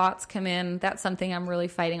defensive thoughts come in. That's something I'm really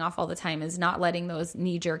fighting off all the time, is not letting those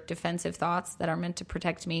knee-jerk defensive thoughts that are meant to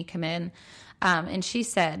protect me come in. And she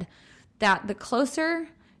said that the closer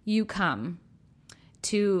you come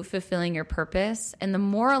to fulfilling your purpose and the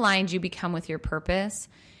more aligned you become with your purpose,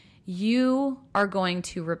 you are going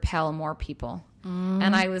to repel more people.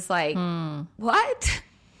 And I was like, what?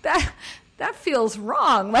 That feels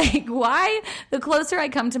wrong. Like, why? The closer I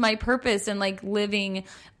come to my purpose and like living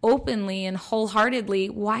openly and wholeheartedly,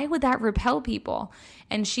 why would that repel people?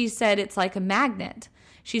 And she said, it's like a magnet.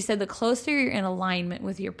 She said, the closer you're in alignment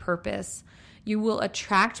with your purpose, you will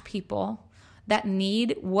attract people that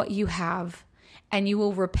need what you have, and you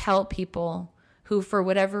will repel people who, for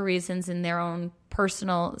whatever reasons in their own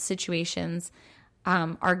personal situations,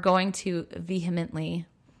 are going to vehemently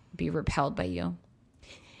be repelled by you.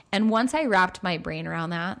 And once I wrapped my brain around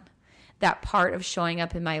that part of showing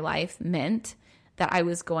up in my life meant that I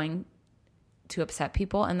was going to upset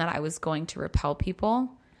people and that I was going to repel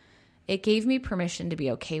people, it gave me permission to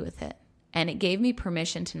be okay with it. And it gave me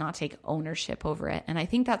permission to not take ownership over it. And I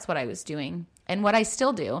think that's what I was doing, and what I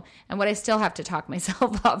still do, and what I still have to talk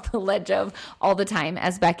myself off the ledge of all the time,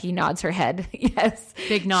 as Becky nods her head. Yes.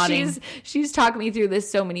 Big nodding. She's talked me through this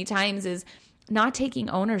so many times, is not taking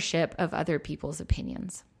ownership of other people's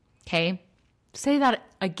opinions. Okay? Say that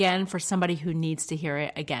again for somebody who needs to hear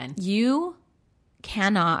it again. You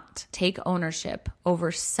cannot take ownership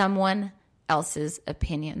over someone else's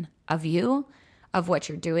opinion of you, of what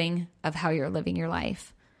you're doing, of how you're living your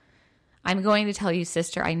life. I'm going to tell you,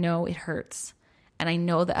 sister, I know it hurts. And I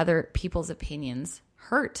know that other people's opinions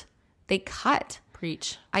hurt. They cut.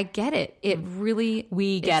 Preach. I get it. It really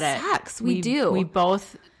sucks. We do. We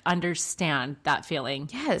both understand that feeling.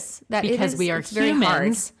 Yes. Because we are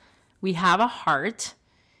humans. We have a heart,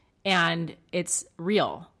 and it's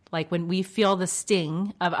real. Like when we feel the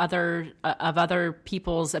sting of other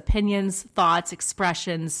people's opinions, thoughts,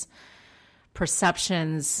 expressions,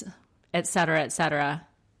 perceptions, et cetera,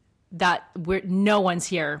 that no one's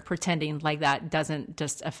here pretending like that doesn't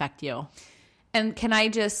just affect you. And can I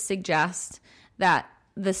just suggest that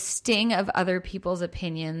the sting of other people's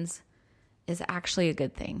opinions is actually a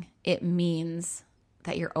good thing. It means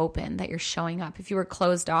that you're open, that you're showing up. If you were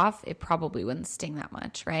closed off, it probably wouldn't sting that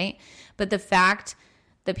much, right? But the fact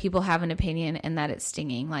that people have an opinion and that it's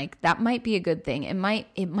stinging, like that might be a good thing. It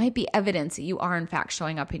might be evidence that you are in fact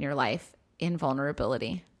showing up in your life in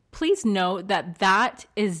vulnerability. Please note that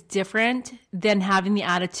is different than having the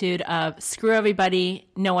attitude of screw everybody,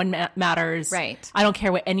 no one matters. Right. I don't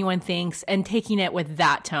care what anyone thinks, and taking it with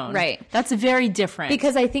that tone. Right. That's very different.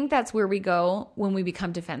 Because I think that's where we go when we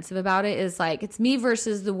become defensive about it, is like, it's me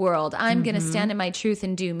versus the world. I'm going to stand in my truth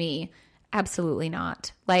and do me. Absolutely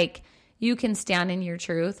not. Like, you can stand in your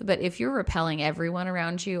truth, but if you're repelling everyone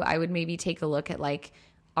around you, I would maybe take a look at like,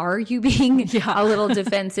 are you being a little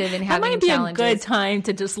defensive and having challenges? That might be a good time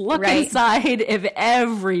to just look inside if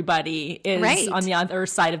everybody is on the other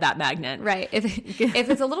side of that magnet. Right. If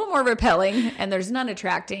it's a little more repelling and there's none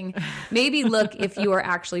attracting, maybe look if you are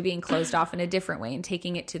actually being closed off in a different way and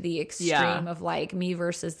taking it to the extreme of like me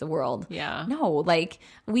versus the world. Yeah. No, like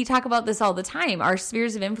we talk about this all the time. Our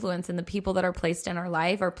spheres of influence and the people that are placed in our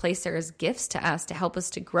life are placed there as gifts to us to help us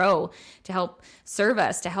to grow, to help serve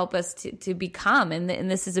us, to help us to become. And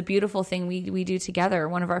this is a beautiful thing we do together.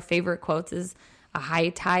 One of our favorite quotes is, a high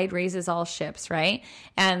tide raises all ships, right?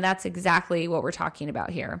 And that's exactly what we're talking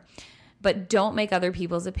about here. But don't make other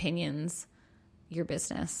people's opinions your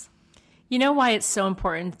business. You know why it's so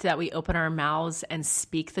important that we open our mouths and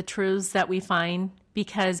speak the truths that we find?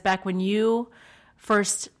 Because back when you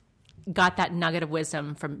first got that nugget of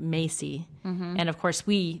wisdom from Macy, and of course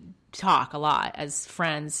we talk a lot as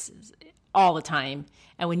friends all the time,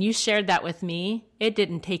 and when you shared that with me, it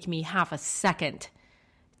didn't take me half a second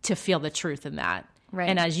to feel the truth in that. Right.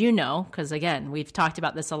 And as you know, because again, we've talked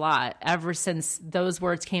about this a lot, ever since those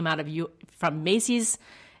words came out of you from Macy's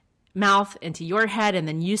mouth into your head, and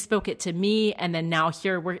then you spoke it to me, and then now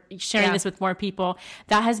here we're sharing this with more people,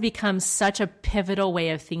 that has become such a pivotal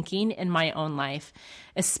way of thinking in my own life,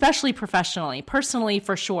 especially professionally. Personally,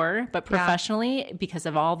 for sure, but professionally, because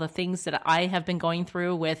of all the things that I have been going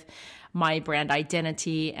through with my brand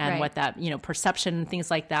identity and what that, perception and things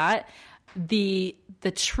like that. The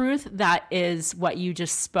truth that is what you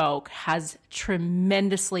just spoke has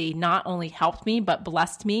tremendously not only helped me, but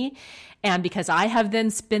blessed me. And because I have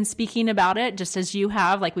then been speaking about it, just as you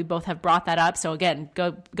have, like we both have brought that up. So again,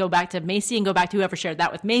 go back to Macy and go back to whoever shared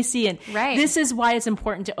that with Macy. And this is why it's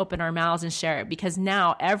important to open our mouths and share it, because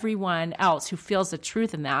now everyone else who feels the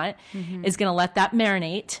truth in that is going to let that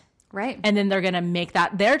marinate. Right. And then they're going to make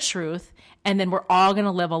that their truth. And then we're all going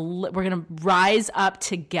to we're going to rise up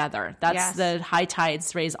together. That's the high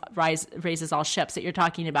tides raises all ships that you're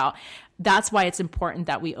talking about. That's why it's important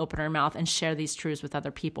that we open our mouth and share these truths with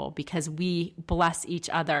other people, because we bless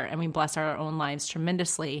each other and we bless our own lives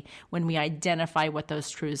tremendously when we identify what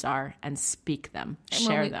those truths are and speak them,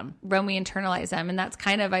 share them. When we internalize them. And that's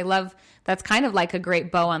kind of like a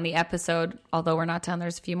great bow on the episode, although we're not done,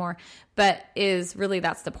 there's a few more, but is really,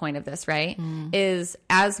 that's the point of this, right? Is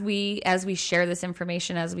as we share this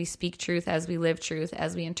information, as we speak truth, as we live truth,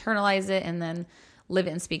 as we internalize it and then live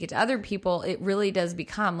it and speak it to other people, it really does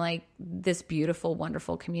become like this beautiful,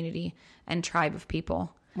 wonderful community and tribe of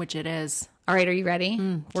people. Which it is. All right, are you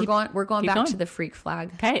ready? We're going back to the freak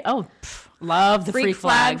flag. Okay. Oh, love the freak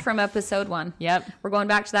flag from episode 1. Yep. We're going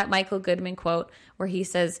back to that Michael Goodman quote where he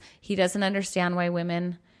says he doesn't understand why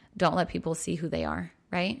women don't let people see who they are,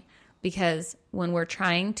 right? Because when we're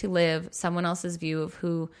trying to live someone else's view of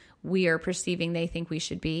who we are perceiving they think we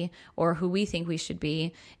should be, or who we think we should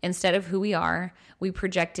be, instead of who we are, we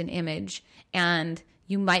project an image. And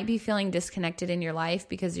you might be feeling disconnected in your life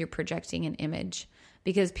because you're projecting an image,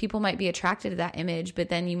 because people might be attracted to that image, but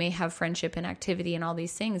then you may have friendship and activity and all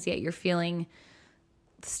these things, yet you're feeling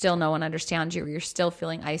still no one understands you, or you're still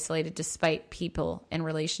feeling isolated despite people and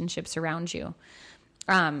relationships around you.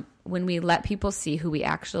 When we let people see who we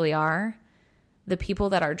actually are, the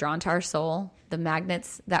people that are drawn to our soul, the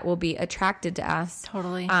magnets that will be attracted to us,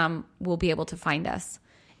 will be able to find us.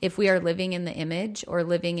 If we are living in the image, or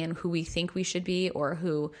living in who we think we should be, or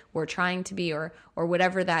who we're trying to be, or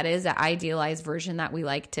whatever that is, that idealized version that we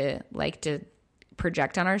like to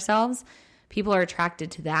project on ourselves, people are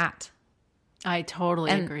attracted to that. I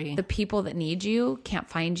totally agree. The people that need you can't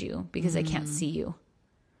find you because they can't see you.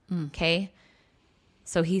 Okay?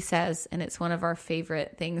 So he says, and it's one of our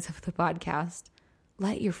favorite things of the podcast,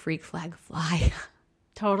 let your freak flag fly.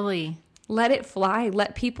 Totally. Let it fly.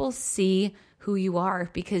 Let people see who you are,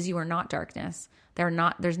 because you are not darkness.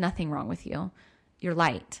 There's nothing wrong with you. You're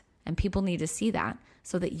light, and people need to see that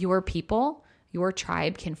so that your people, your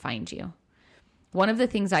tribe can find you. One of the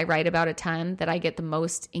things I write about a ton that I get the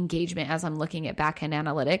most engagement as I'm looking at back-end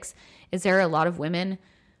analytics is there are a lot of women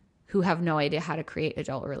who have no idea how to create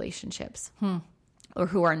adult relationships or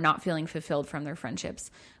who are not feeling fulfilled from their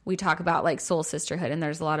friendships. We talk about like soul sisterhood, and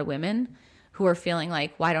there's a lot of women who are feeling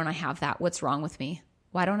like, why don't I have that? What's wrong with me?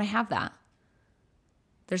 Why don't I have that?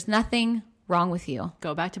 There's nothing wrong with you.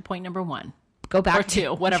 Go back to point number 1. Go back or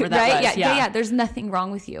 2, whatever that right? was. Yeah. There's nothing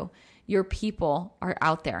wrong with you. Your people are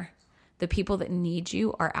out there. The people that need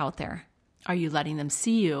you are out there. Are you letting them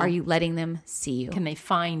see you? Are you letting them see you? Can they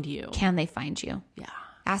find you? Can they find you? Yeah.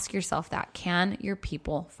 Ask yourself that. Can your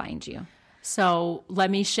people find you? So let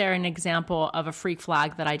me share an example of a freak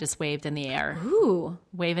flag that I just waved in the air. Ooh.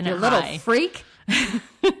 Waving you it little high. Freak.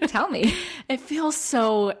 Tell me. It feels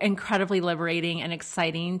so incredibly liberating and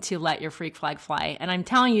exciting to let your freak flag fly. And I'm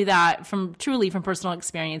telling you that truly from personal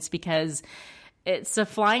experience, because it's a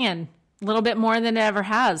flying a little bit more than it ever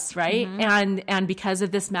has, right? And because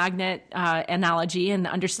of this magnet analogy and the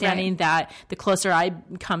understanding that the closer I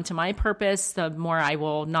come to my purpose, the more I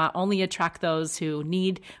will not only attract those who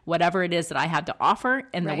need whatever it is that I have to offer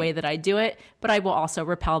in the way that I do it, but I will also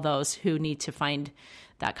repel those who need to find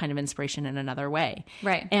that kind of inspiration in another way.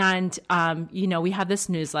 Right. And, we have this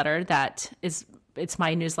newsletter it's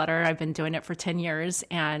my newsletter. I've been doing it for 10 years,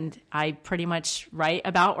 and I pretty much write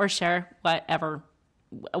about or share whatever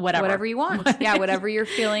you want. Yeah, whatever you're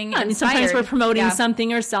feeling inspired. Sometimes we're promoting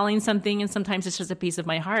something or selling something, and sometimes it's just a piece of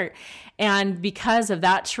my heart. And because of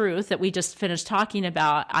that truth that we just finished talking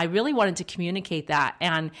about, I really wanted to communicate that.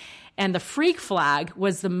 And the freak flag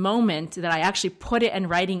was the moment that I actually put it in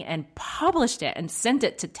writing and published it and sent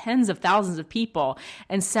it to tens of thousands of people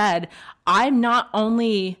and said, I'm not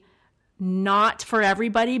only not for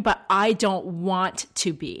everybody, but I don't want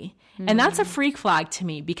to be. And that's a freak flag to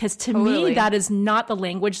me, because to me, that is not the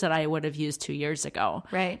language that I would have used 2 years ago.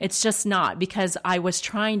 Right. It's just not, because I was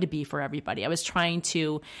trying to be for everybody. I was trying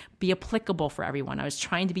to be applicable for everyone. I was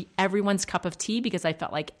trying to be everyone's cup of tea, because I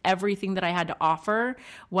felt like everything that I had to offer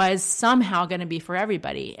was somehow going to be for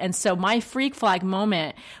everybody. And so my freak flag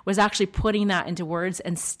moment was actually putting that into words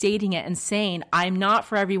and stating it and saying, I'm not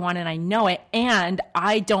for everyone, and I know it, and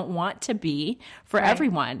I don't want to be for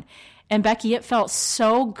everyone. And Becky, it felt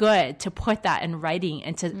so good to put that in writing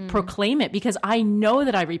and to proclaim it, because I know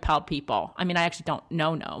that I repelled people. I mean, I actually don't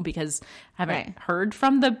know because I haven't heard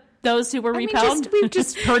from those who were repelled. We've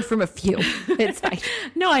just heard from a few. It's fine.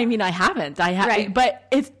 No, I mean, I haven't. But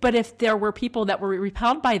if there were people that were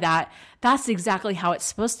repelled by that, that's exactly how it's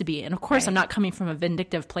supposed to be. And of course, I'm not coming from a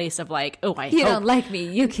vindictive place of like, oh, you don't like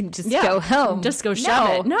me, you can just go home. Just go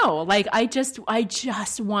shove it. No, like I just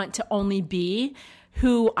want to only be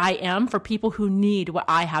who I am for people who need what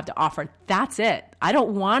I have to offer. That's it. I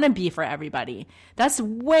don't want to be for everybody. That's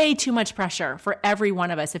way too much pressure for every one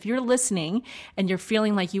of us. If you're listening and you're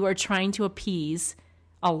feeling like you are trying to appease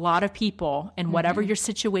a lot of people in whatever your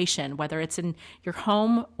situation, whether it's in your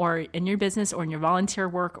home or in your business or in your volunteer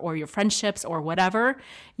work or your friendships or whatever,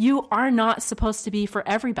 you are not supposed to be for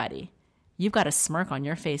everybody. You've got a smirk on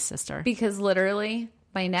your face, sister. Because literally,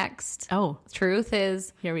 my next truth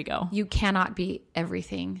is, here we go. You cannot be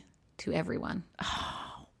everything to everyone.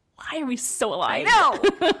 Oh, why are we so aligned?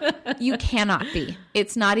 I know. You cannot be.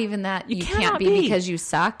 It's not even that you can't be because you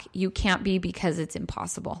suck. You can't be because it's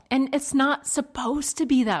impossible. And it's not supposed to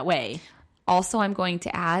be that way. Also, I'm going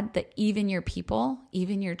to add that even your people,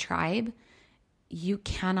 even your tribe, you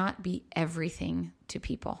cannot be everything to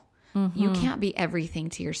people. You can't be everything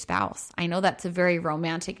to your spouse. I know that's a very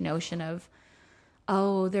romantic notion of,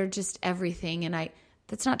 oh, they're just everything. And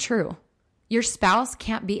that's not true. Your spouse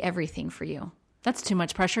can't be everything for you. That's too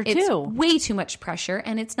much pressure too. It's way too much pressure,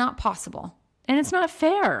 and it's not possible. And it's not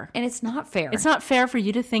fair. It's not fair for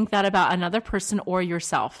you to think that about another person or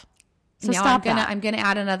yourself. So now stop I'm gonna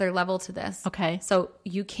add another level to this. Okay. So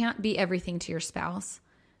you can't be everything to your spouse.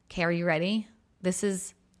 Okay, are you ready?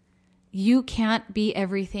 You can't be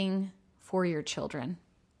everything for your children.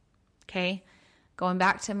 Okay? Going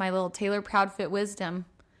back to my little Taylor Proudfit wisdom,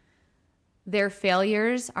 their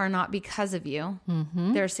failures are not because of you.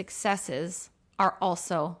 Their successes are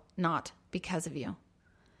also not because of you.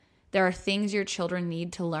 There are things your children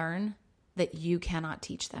need to learn that you cannot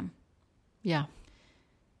teach them. Yeah.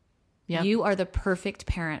 Yep. You are the perfect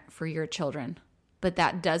parent for your children, but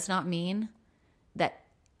that does not mean that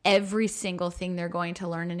every single thing they're going to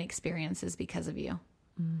learn and experience is because of you.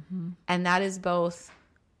 And that is both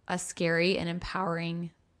a scary and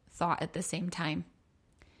empowering thought at the same time,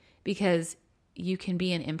 because you can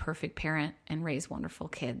be an imperfect parent and raise wonderful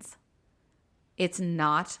kids. It's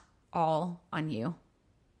not all on you.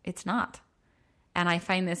 It's not. And I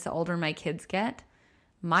find this the older my kids get,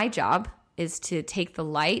 my job is to take the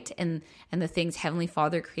light and the things Heavenly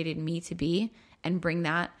Father created me to be and bring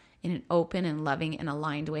that in an open and loving and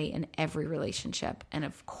aligned way in every relationship. And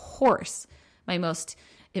of course, my most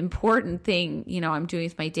important thing, I'm doing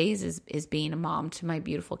with my days is being a mom to my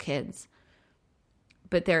beautiful kids.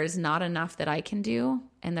 But there is not enough that I can do,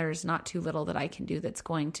 and there's not too little that I can do that's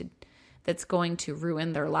going to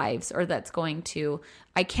ruin their lives, or the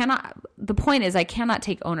point is I cannot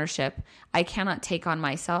take ownership. I cannot take on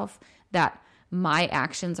myself that my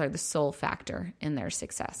actions are the sole factor in their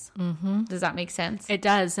success. Mm-hmm. Does that make sense? It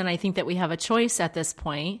does. And I think that we have a choice at this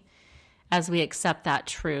point, as we accept that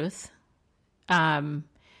truth,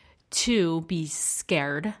 to be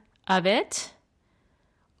scared of it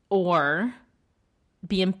or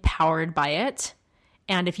be empowered by it.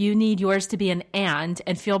 And if you need yours to be an and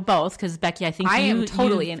feel both, because Becky, I think I am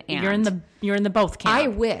totally an and. You're in the both camp. I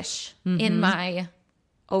wish in my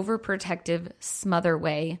overprotective smother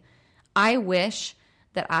way, I wish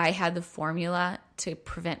that I had the formula to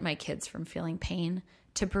prevent my kids from feeling pain,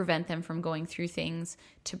 to prevent them from going through things,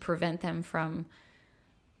 to prevent them from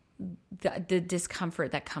the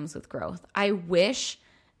discomfort that comes with growth. I wish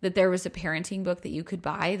that there was a parenting book that you could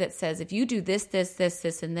buy that says, if you do this, this, this,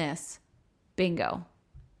 this, and this, bingo.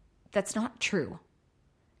 That's not true.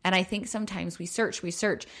 And I think sometimes we search,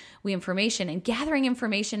 information, and gathering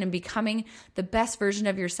information and becoming the best version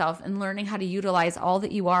of yourself and learning how to utilize all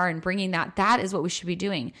that you are and bringing that is what we should be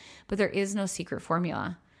doing. But there is no secret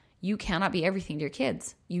formula. You cannot be everything to your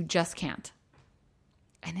kids. You just can't.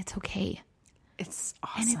 And it's okay. It's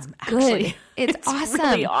awesome. And it's good. Actually. It's awesome.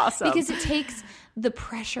 Really awesome. Because it takes the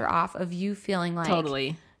pressure off of you feeling like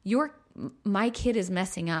totally my kid is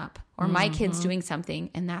messing up, or my kid's doing something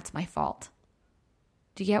and that's my fault.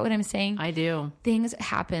 Do you get what I'm saying? I do. Things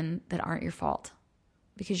happen that aren't your fault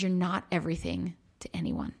because you're not everything to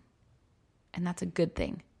anyone. And that's a good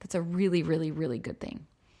thing. That's a really, really, really good thing.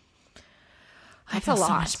 That's I feel a lot.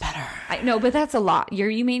 So much better. I know, but that's a lot.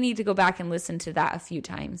 You may need to go back and listen to that a few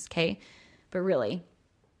times, okay? But really,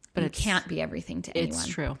 you can't be everything to anyone. It's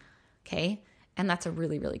true. Okay? And that's a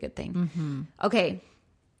really, really good thing. Mm-hmm. Okay.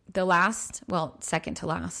 The second to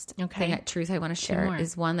last truth I want to share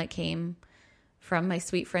is one that came from my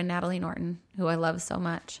sweet friend, Natalie Norton, who I love so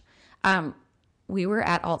much. We were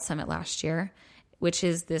at Alt Summit last year, which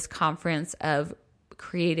is this conference of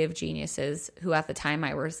creative geniuses who at the time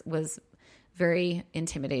I was very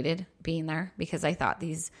intimidated being there, because I thought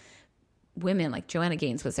these women, like Joanna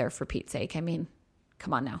Gaines was there, for Pete's sake. I mean,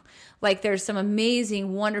 come on now. Like, there's some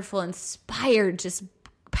amazing, wonderful, inspired, just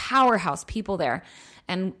powerhouse people there.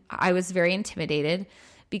 And I was very intimidated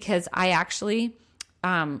because I actually,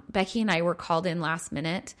 Becky and I were called in last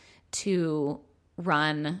minute to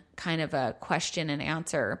run kind of a question and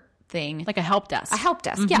answer thing. Like a help desk. A help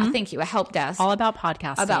desk. Mm-hmm. Yeah, thank you. A help desk. All about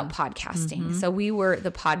podcasting. Mm-hmm. So we were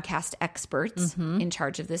the podcast experts in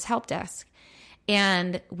charge of this help desk.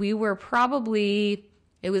 And we were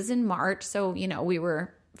it was in March. So, we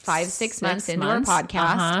were 5-6 months into our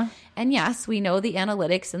podcast. Uh-huh. And yes, we know the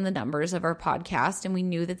analytics and the numbers of our podcast, and we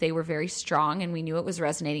knew that they were very strong, and we knew it was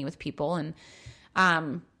resonating with people.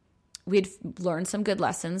 And we'd learned some good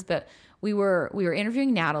lessons, but we were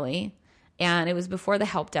interviewing Natalie, and it was before the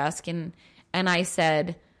help desk. And I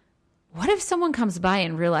said, what if someone comes by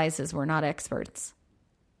and realizes we're not experts?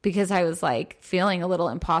 Because I was like feeling a little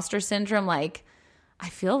imposter syndrome. Like, I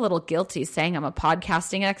feel a little guilty saying I'm a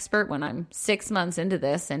podcasting expert when I'm 6 months into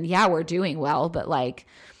this, and yeah, we're doing well, but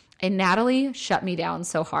and Natalie shut me down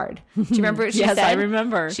so hard. Do you remember what she said? Yes, I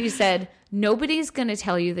remember. She said, nobody's going to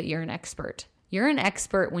tell you that you're an expert. You're an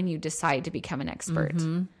expert when you decide to become an expert.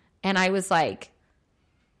 Mm-hmm. And I was like,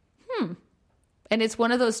 And it's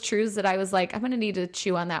one of those truths that I was like, I'm going to need to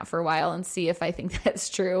chew on that for a while and see if I think that's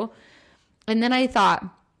true. And then I thought,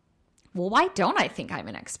 well, why don't I think I'm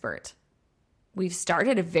an expert? We've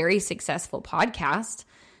started a very successful podcast.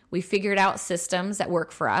 We figured out systems that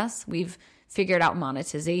work for us. We've figured out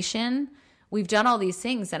monetization. We've done all these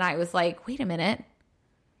things. And I was like, wait a minute.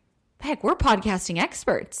 Heck, we're podcasting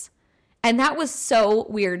experts. And that was so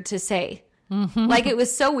weird to say. Mm-hmm. Like, it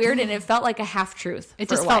was so weird, and it felt like a half truth. It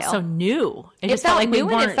just felt so new. It just felt like new,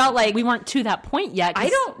 and it felt like we weren't to that point yet.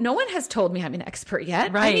 No one has told me I'm an expert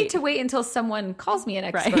yet. Right. I need to wait until someone calls me an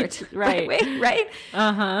expert. Right. Right.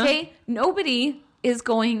 Uh-huh. Okay. Nobody is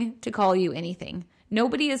going to call you anything.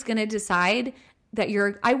 Nobody is going to decide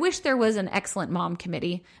I wish there was an excellent mom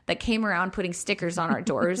committee that came around putting stickers on our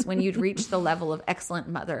doors when you'd reach the level of excellent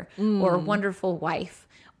mother or wonderful wife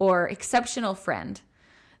or exceptional friend.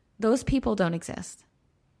 Those people don't exist.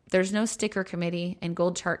 There's no sticker committee and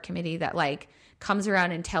gold chart committee that like comes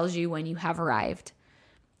around and tells you when you have arrived.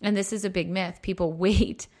 And this is a big myth. People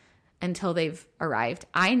wait until they've arrived.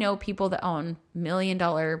 I know people that own $1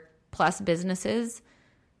 million plus businesses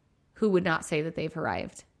who would not say that they've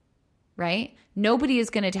arrived. Right? Nobody is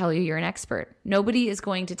going to tell you you're an expert. Nobody is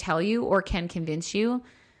going to tell you or can convince you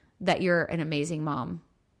that you're an amazing mom.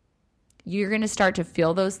 You're going to start to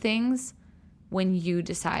feel those things when you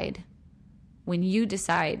decide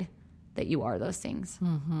that you are those things.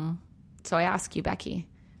 Mm-hmm. So I ask you, Becky,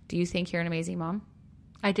 do you think you're an amazing mom?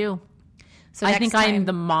 I do. So I think I am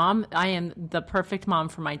the mom. I am the perfect mom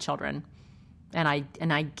for my children. And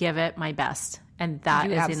I give it my best. And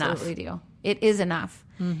that is enough. Absolutely do. It is enough.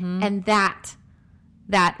 Mm-hmm. And that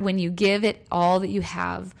when you give it all that you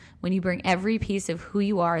have, when you bring every piece of who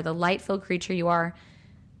you are, the light-filled creature you are,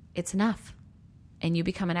 it's enough. And you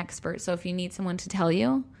become an expert. So if you need someone to tell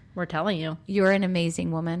you, we're telling you. You're an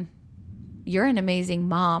amazing woman. You're an amazing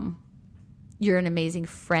mom. You're an amazing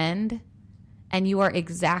friend. And you are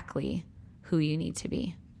exactly who you need to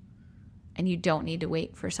be. And you don't need to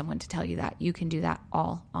wait for someone to tell you that. You can do that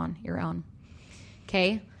all on your own.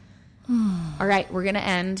 Okay? All right, we're going to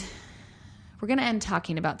end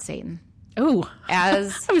talking about Satan. Oh,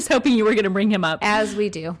 as I was hoping you were going to bring him up. As we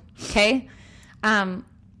do. Okay?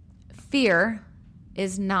 Fear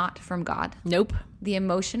is not from God. Nope. The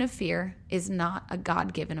emotion of fear is not a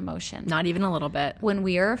God-given emotion. Not even a little bit. When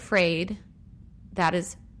we are afraid, that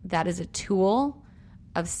is a tool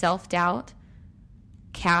of self-doubt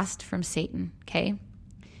cast from Satan, okay?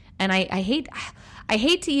 And I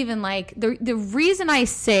hate to even like, the reason I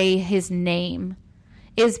say his name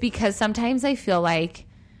is because sometimes I feel like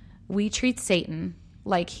we treat Satan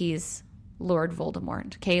like he's Lord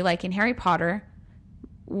Voldemort, okay? Like in Harry Potter,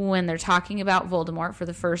 when they're talking about Voldemort for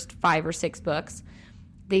the first 5 or 6 books,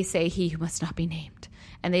 they say he who must not be named.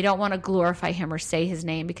 And they don't want to glorify him or say his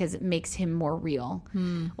name because it makes him more real.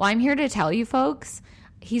 Well, I'm here to tell you folks,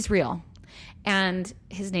 he's real. And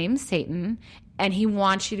his name's Satan, and he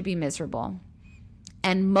wants you to be miserable.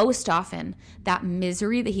 And most often, that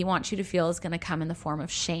misery that he wants you to feel is going to come in the form of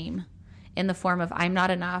shame, in the form of I'm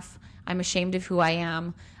not enough, I'm ashamed of who I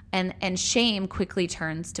am. And shame quickly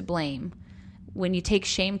turns to blame. When you take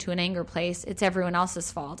shame to an anger place, it's everyone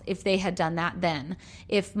else's fault. If they had done that then,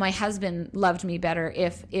 if my husband loved me better,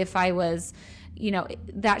 if I was,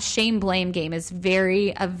 that shame blame game is a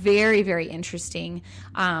very, very interesting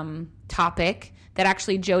topic that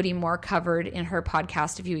actually Jody Moore covered in her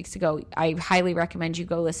podcast a few weeks ago. I highly recommend you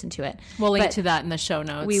go listen to it. We'll link to that in the show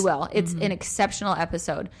notes. We will. It's an exceptional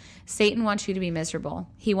episode. Satan wants you to be miserable.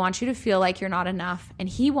 He wants you to feel like you're not enough. And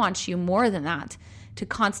he wants you more than that, to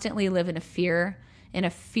constantly live in a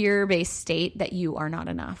fear-based state that you are not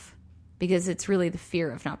enough. Because it's really the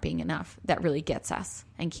fear of not being enough that really gets us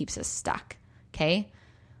and keeps us stuck. Okay?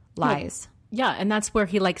 Lies. Yeah, and that's where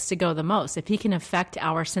he likes to go the most. If he can affect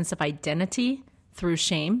our sense of identity through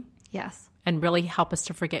shame. Yes. And really help us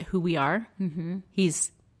to forget who we are. Mm-hmm.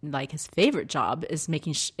 He's like, his favorite job is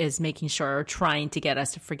making sure, or trying to get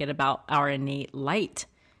us to forget about our innate light.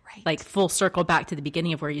 Right. Like full circle back to the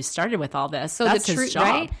beginning of where you started with all this. So that's his job.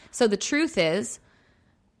 Right? So the truth is,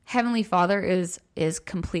 Heavenly Father is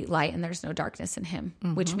complete light and there's no darkness in him,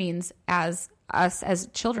 which means as us, as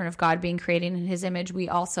children of God being created in his image, we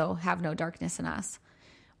also have no darkness in us.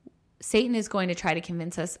 Satan is going to try to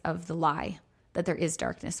convince us of the lie that there is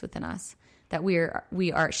darkness within us, that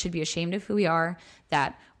we should be ashamed of who we are,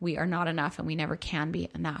 that we are not enough and we never can be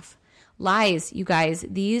enough. Lies, you guys,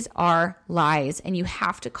 these are lies, and you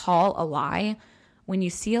have to call a lie. When you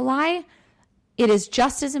see a lie, it is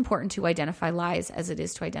just as important to identify lies as it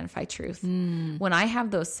is to identify truth. When I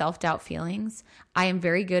have those self-doubt feelings, I am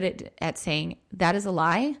very good at saying, that is a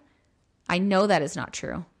lie. I know that is not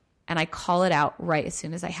true. And I call it out right as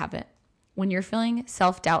soon as I have it. When you're feeling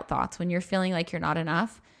self-doubt thoughts, when you're feeling like you're not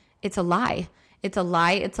enough, it's a lie. It's a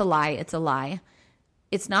lie. It's a lie. It's a lie.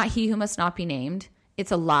 It's not he who must not be named.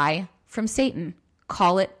 It's a lie from Satan.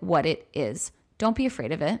 Call it what it is. Don't be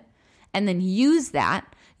afraid of it. And then use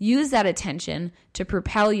that attention to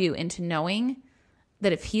propel you into knowing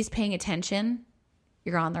that if he's paying attention,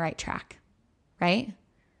 you're on the right track, right?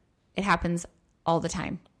 It happens all the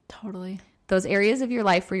time. Totally. Those areas of your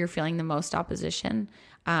life where you're feeling the most opposition,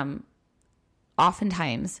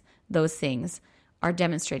 oftentimes those things are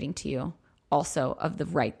demonstrating to you also of the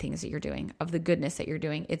right things that you're doing, of the goodness that you're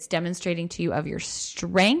doing. It's demonstrating to you of your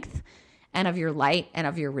strength and of your light and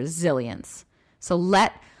of your resilience. So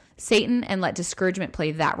let Satan and let discouragement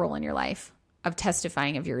play that role in your life of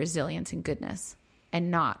testifying of your resilience and goodness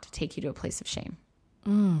and not take you to a place of shame.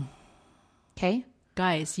 Okay?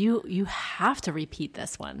 Guys, you have to repeat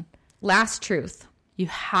this one. Last truth. You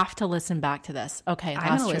have to listen back to this. Okay,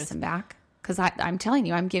 I'm going to listen back because I'm telling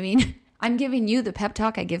you, I'm giving you the pep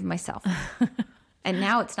talk I give myself. And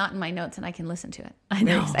now it's not in my notes and I can listen to it. I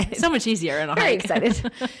know. So much easier in a Very hike.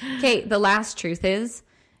 excited. Okay, the last truth is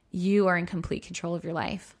you are in complete control of your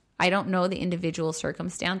life. I don't know the individual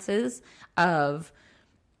circumstances of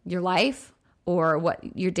your life or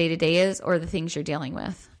what your day-to-day is or the things you're dealing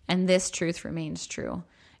with. And this truth remains true.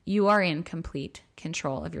 You are in complete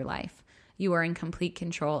control of your life. You are in complete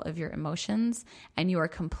control of your emotions, and you are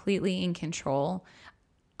completely in control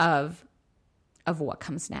of what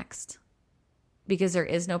comes next. Because there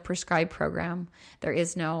is no prescribed program. There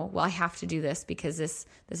is no, well, I have to do this because this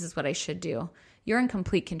is what I should do. You're in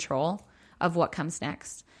complete control of what comes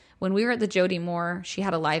next. When we were at the Jody Moore, she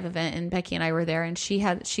had a live event and Becky and I were there, and she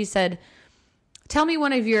said, tell me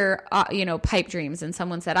one of your, pipe dreams. And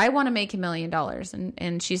someone said, I want to make $1 million.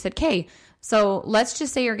 And she said, okay, so let's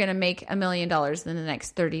just say you're going to make $1 million in the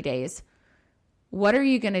next 30 days. What are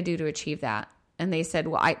you going to do to achieve that? And they said,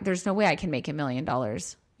 well, there's no way I can make $1 million.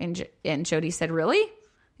 And Jody said, really?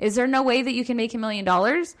 Is there no way that you can make $1 million?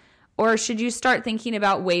 Or should you start thinking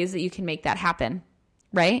about ways that you can make that happen?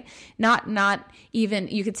 Right? Not even,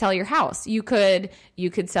 you could sell your house. You could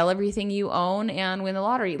sell everything you own and win the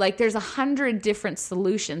lottery. Like there's 100 different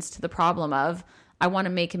solutions to the problem of, I want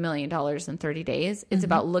to make $1 million in 30 days. It's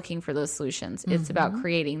about looking for those solutions. It's about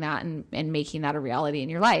creating that and making that a reality in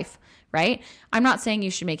your life. Right? I'm not saying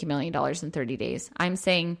you should make $1 million in 30 days. I'm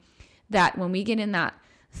saying that when we get in that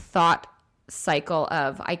thought cycle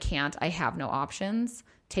of, I can't, I have no options,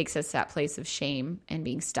 takes us to that place of shame and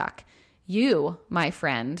being stuck. You, my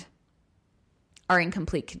friend, are in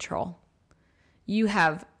complete control. You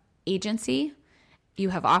have agency, you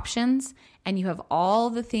have options, and you have all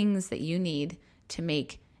the things that you need to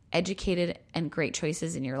make educated and great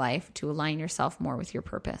choices in your life to align yourself more with your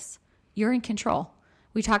purpose. You're in control.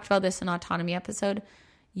 We talked about this in autonomy episode.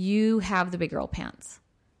 You have the big girl pants.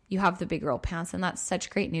 You have the big girl pants, and that's such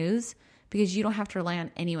great news because you don't have to rely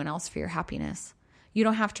on anyone else for your happiness. You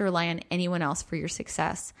don't have to rely on anyone else for your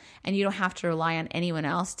success. And you don't have to rely on anyone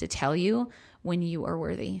else to tell you when you are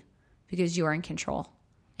worthy because you are in control.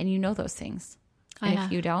 And you know those things. And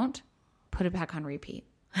if you don't, put it back on repeat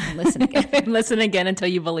and listen again. Listen again until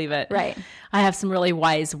you believe it. Right. I have some really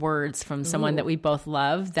wise words from someone that we both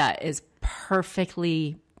love that is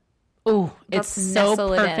perfectly, it's so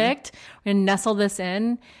perfect. We're going to nestle this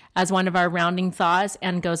in as one of our rounding thoughts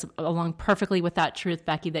and goes along perfectly with that truth,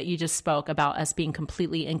 Becky, that you just spoke about us being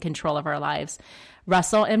completely in control of our lives.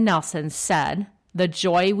 Russell M. Nelson said, the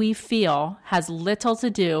joy we feel has little to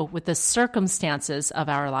do with the circumstances of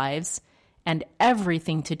our lives and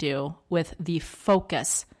everything to do with the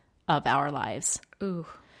focus of our lives. Ooh.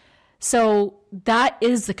 So that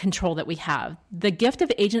is the control that we have. The gift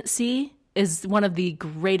of agency is one of the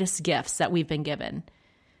greatest gifts that we've been given.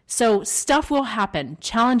 So stuff will happen.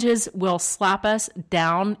 Challenges will slap us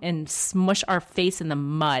down and smush our face in the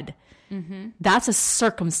mud. That's a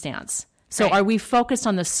circumstance. So are we focused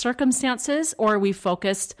on the circumstances or are we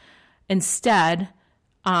focused instead,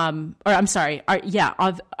 are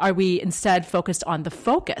we instead focused on the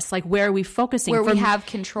focus? Like where are we focusing? Where we have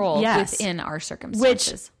control within our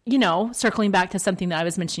circumstances. Which, circling back to something that I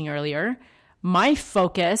was mentioning earlier, my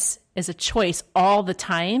focus is a choice all the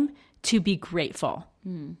time to be grateful.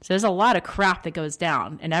 So there's a lot of crap that goes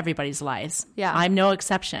down in everybody's lives. Yeah. I'm no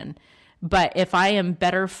exception. But if I am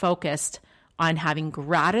better focused on having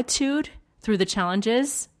gratitude through the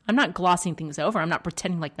challenges, I'm not glossing things over. I'm not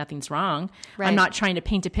pretending like nothing's wrong. Right. I'm not trying to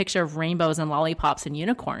paint a picture of rainbows and lollipops and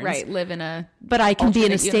unicorns. Right. Live in a But I can be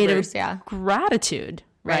in a state universe, of gratitude.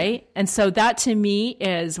 Right. And so that to me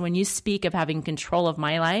is when you speak of having control of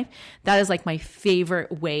my life, that is like my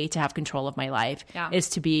favorite way to have control of my life is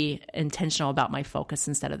to be intentional about my focus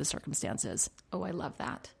instead of the circumstances. Oh, I love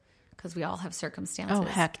that because we all have circumstances. Oh,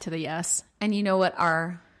 heck to the yes. And you know what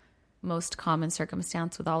our most common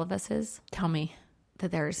circumstance with all of us is? Tell me.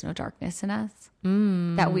 That there is no darkness in us,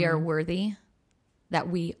 that we are worthy, that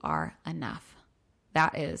we are enough.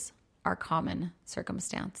 That is our common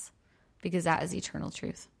circumstance. Because that is eternal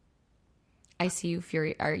truth. I see you,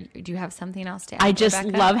 Fury. Do you have something else to add? I just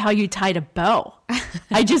Rebecca? love how you tied a bow.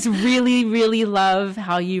 I just really, really love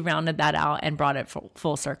how you rounded that out and brought it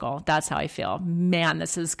full circle. That's how I feel. Man,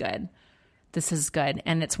 this is good. This is good.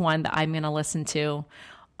 And it's one that I'm going to listen to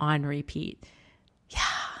on repeat. Yeah.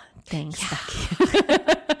 Thanks,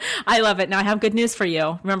 Becky. I love it. Now I have good news for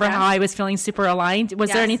you. Remember how I was feeling super aligned?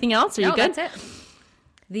 Was there anything else? Are you good? That's it.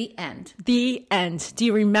 The end. The end. Do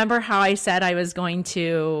you remember how I said I was going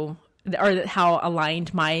to, or how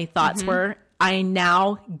aligned my thoughts were? I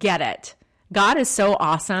now get it. God is so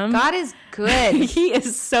awesome. God is good. He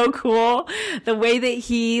is so cool. The way that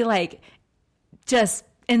he just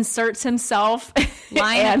inserts himself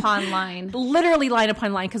line upon line, literally line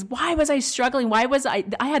upon line. Because why was I struggling? Why was I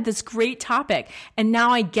had this great topic, and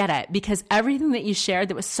now I get it, because everything that you shared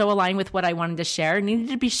that was so aligned with what I wanted to share needed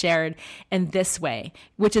to be shared in this way,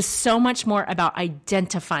 which is so much more about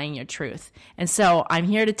identifying your truth. And so I'm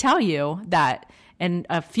here to tell you that in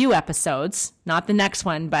a few episodes, not the next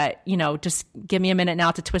one, but just give me a minute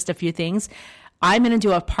now to twist a few things. I'm going to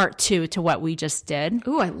do a part 2 to what we just did.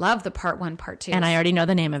 Ooh, I love the part 1, part 2. And I already know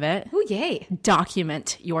the name of it. Ooh, yay.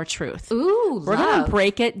 Document your truth. Ooh, We're going to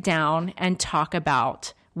break it down and talk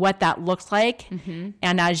about what that looks like.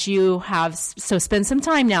 And as you have, so spend some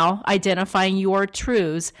time now identifying your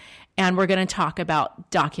truths, and we're going to talk about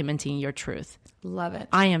documenting your truth. Love it.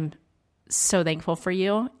 I am so thankful for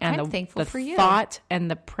you, and I'm thankful for you. Thought and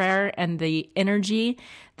the prayer and the energy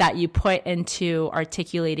that you put into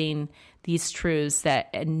articulating these truths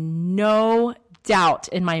that no doubt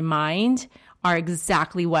in my mind are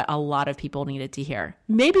exactly what a lot of people needed to hear.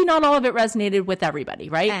 Maybe not all of it resonated with everybody,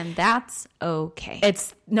 right? And that's okay.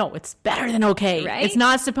 It's better than okay. Right? It's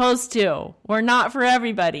not supposed to. We're not for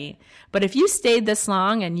everybody. But if you stayed this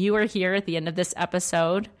long and you are here at the end of this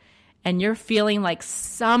episode and you're feeling like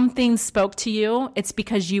something spoke to you, it's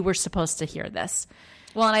because you were supposed to hear this.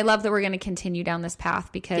 Well, and I love that we're going to continue down this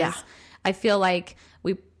path, because I feel like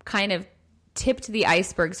we kind of tipped the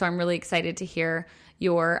iceberg. So I'm really excited to hear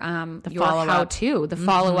your how-to, the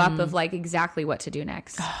follow-up of exactly what to do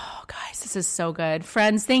next. Oh, guys, this is so good.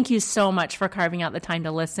 Friends, thank you so much for carving out the time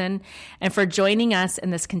to listen and for joining us in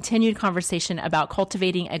this continued conversation about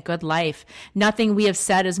cultivating a good life. Nothing we have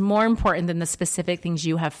said is more important than the specific things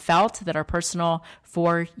you have felt that are personal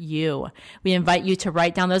for you. We invite you to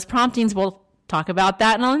write down those promptings. We'll talk about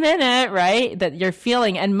that in a minute, right? That you're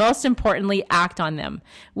feeling, and most importantly, act on them.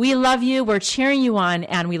 We love you. We're cheering you on,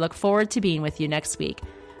 and we look forward to being with you next week.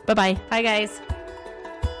 Bye-bye. Bye, guys.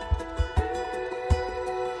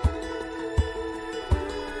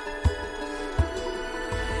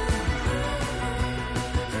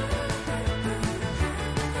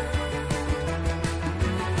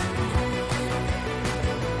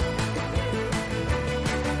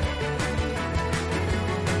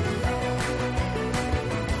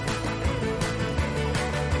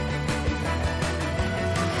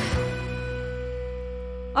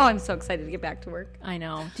 Oh, I'm so excited to get back to work. I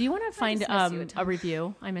know. Do you want to find a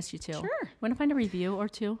review? I miss you too. Sure. Want to find a review or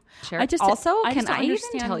two? Sure. I just can I even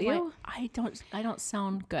tell you? I don't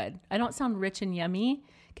sound good. I don't sound rich and yummy.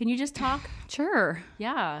 Can you just talk? Sure.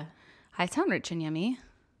 Yeah. I sound rich and yummy.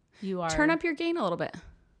 You are. Turn up your gain a little bit.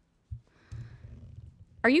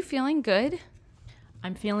 Are you feeling good?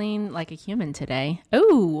 I'm feeling like a human today.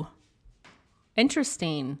 Oh,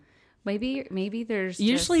 interesting. Maybe there's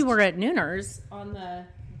usually we're at nooners on the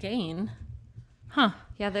gain. Huh.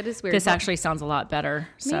 Yeah, that is weird. This actually sounds a lot better.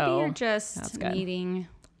 Maybe so you're just needing,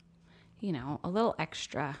 a little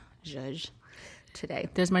extra zhuzh today.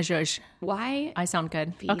 There's my zhuzh. Why? I sound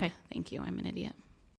good. Feed. Okay. Thank you. I'm an idiot.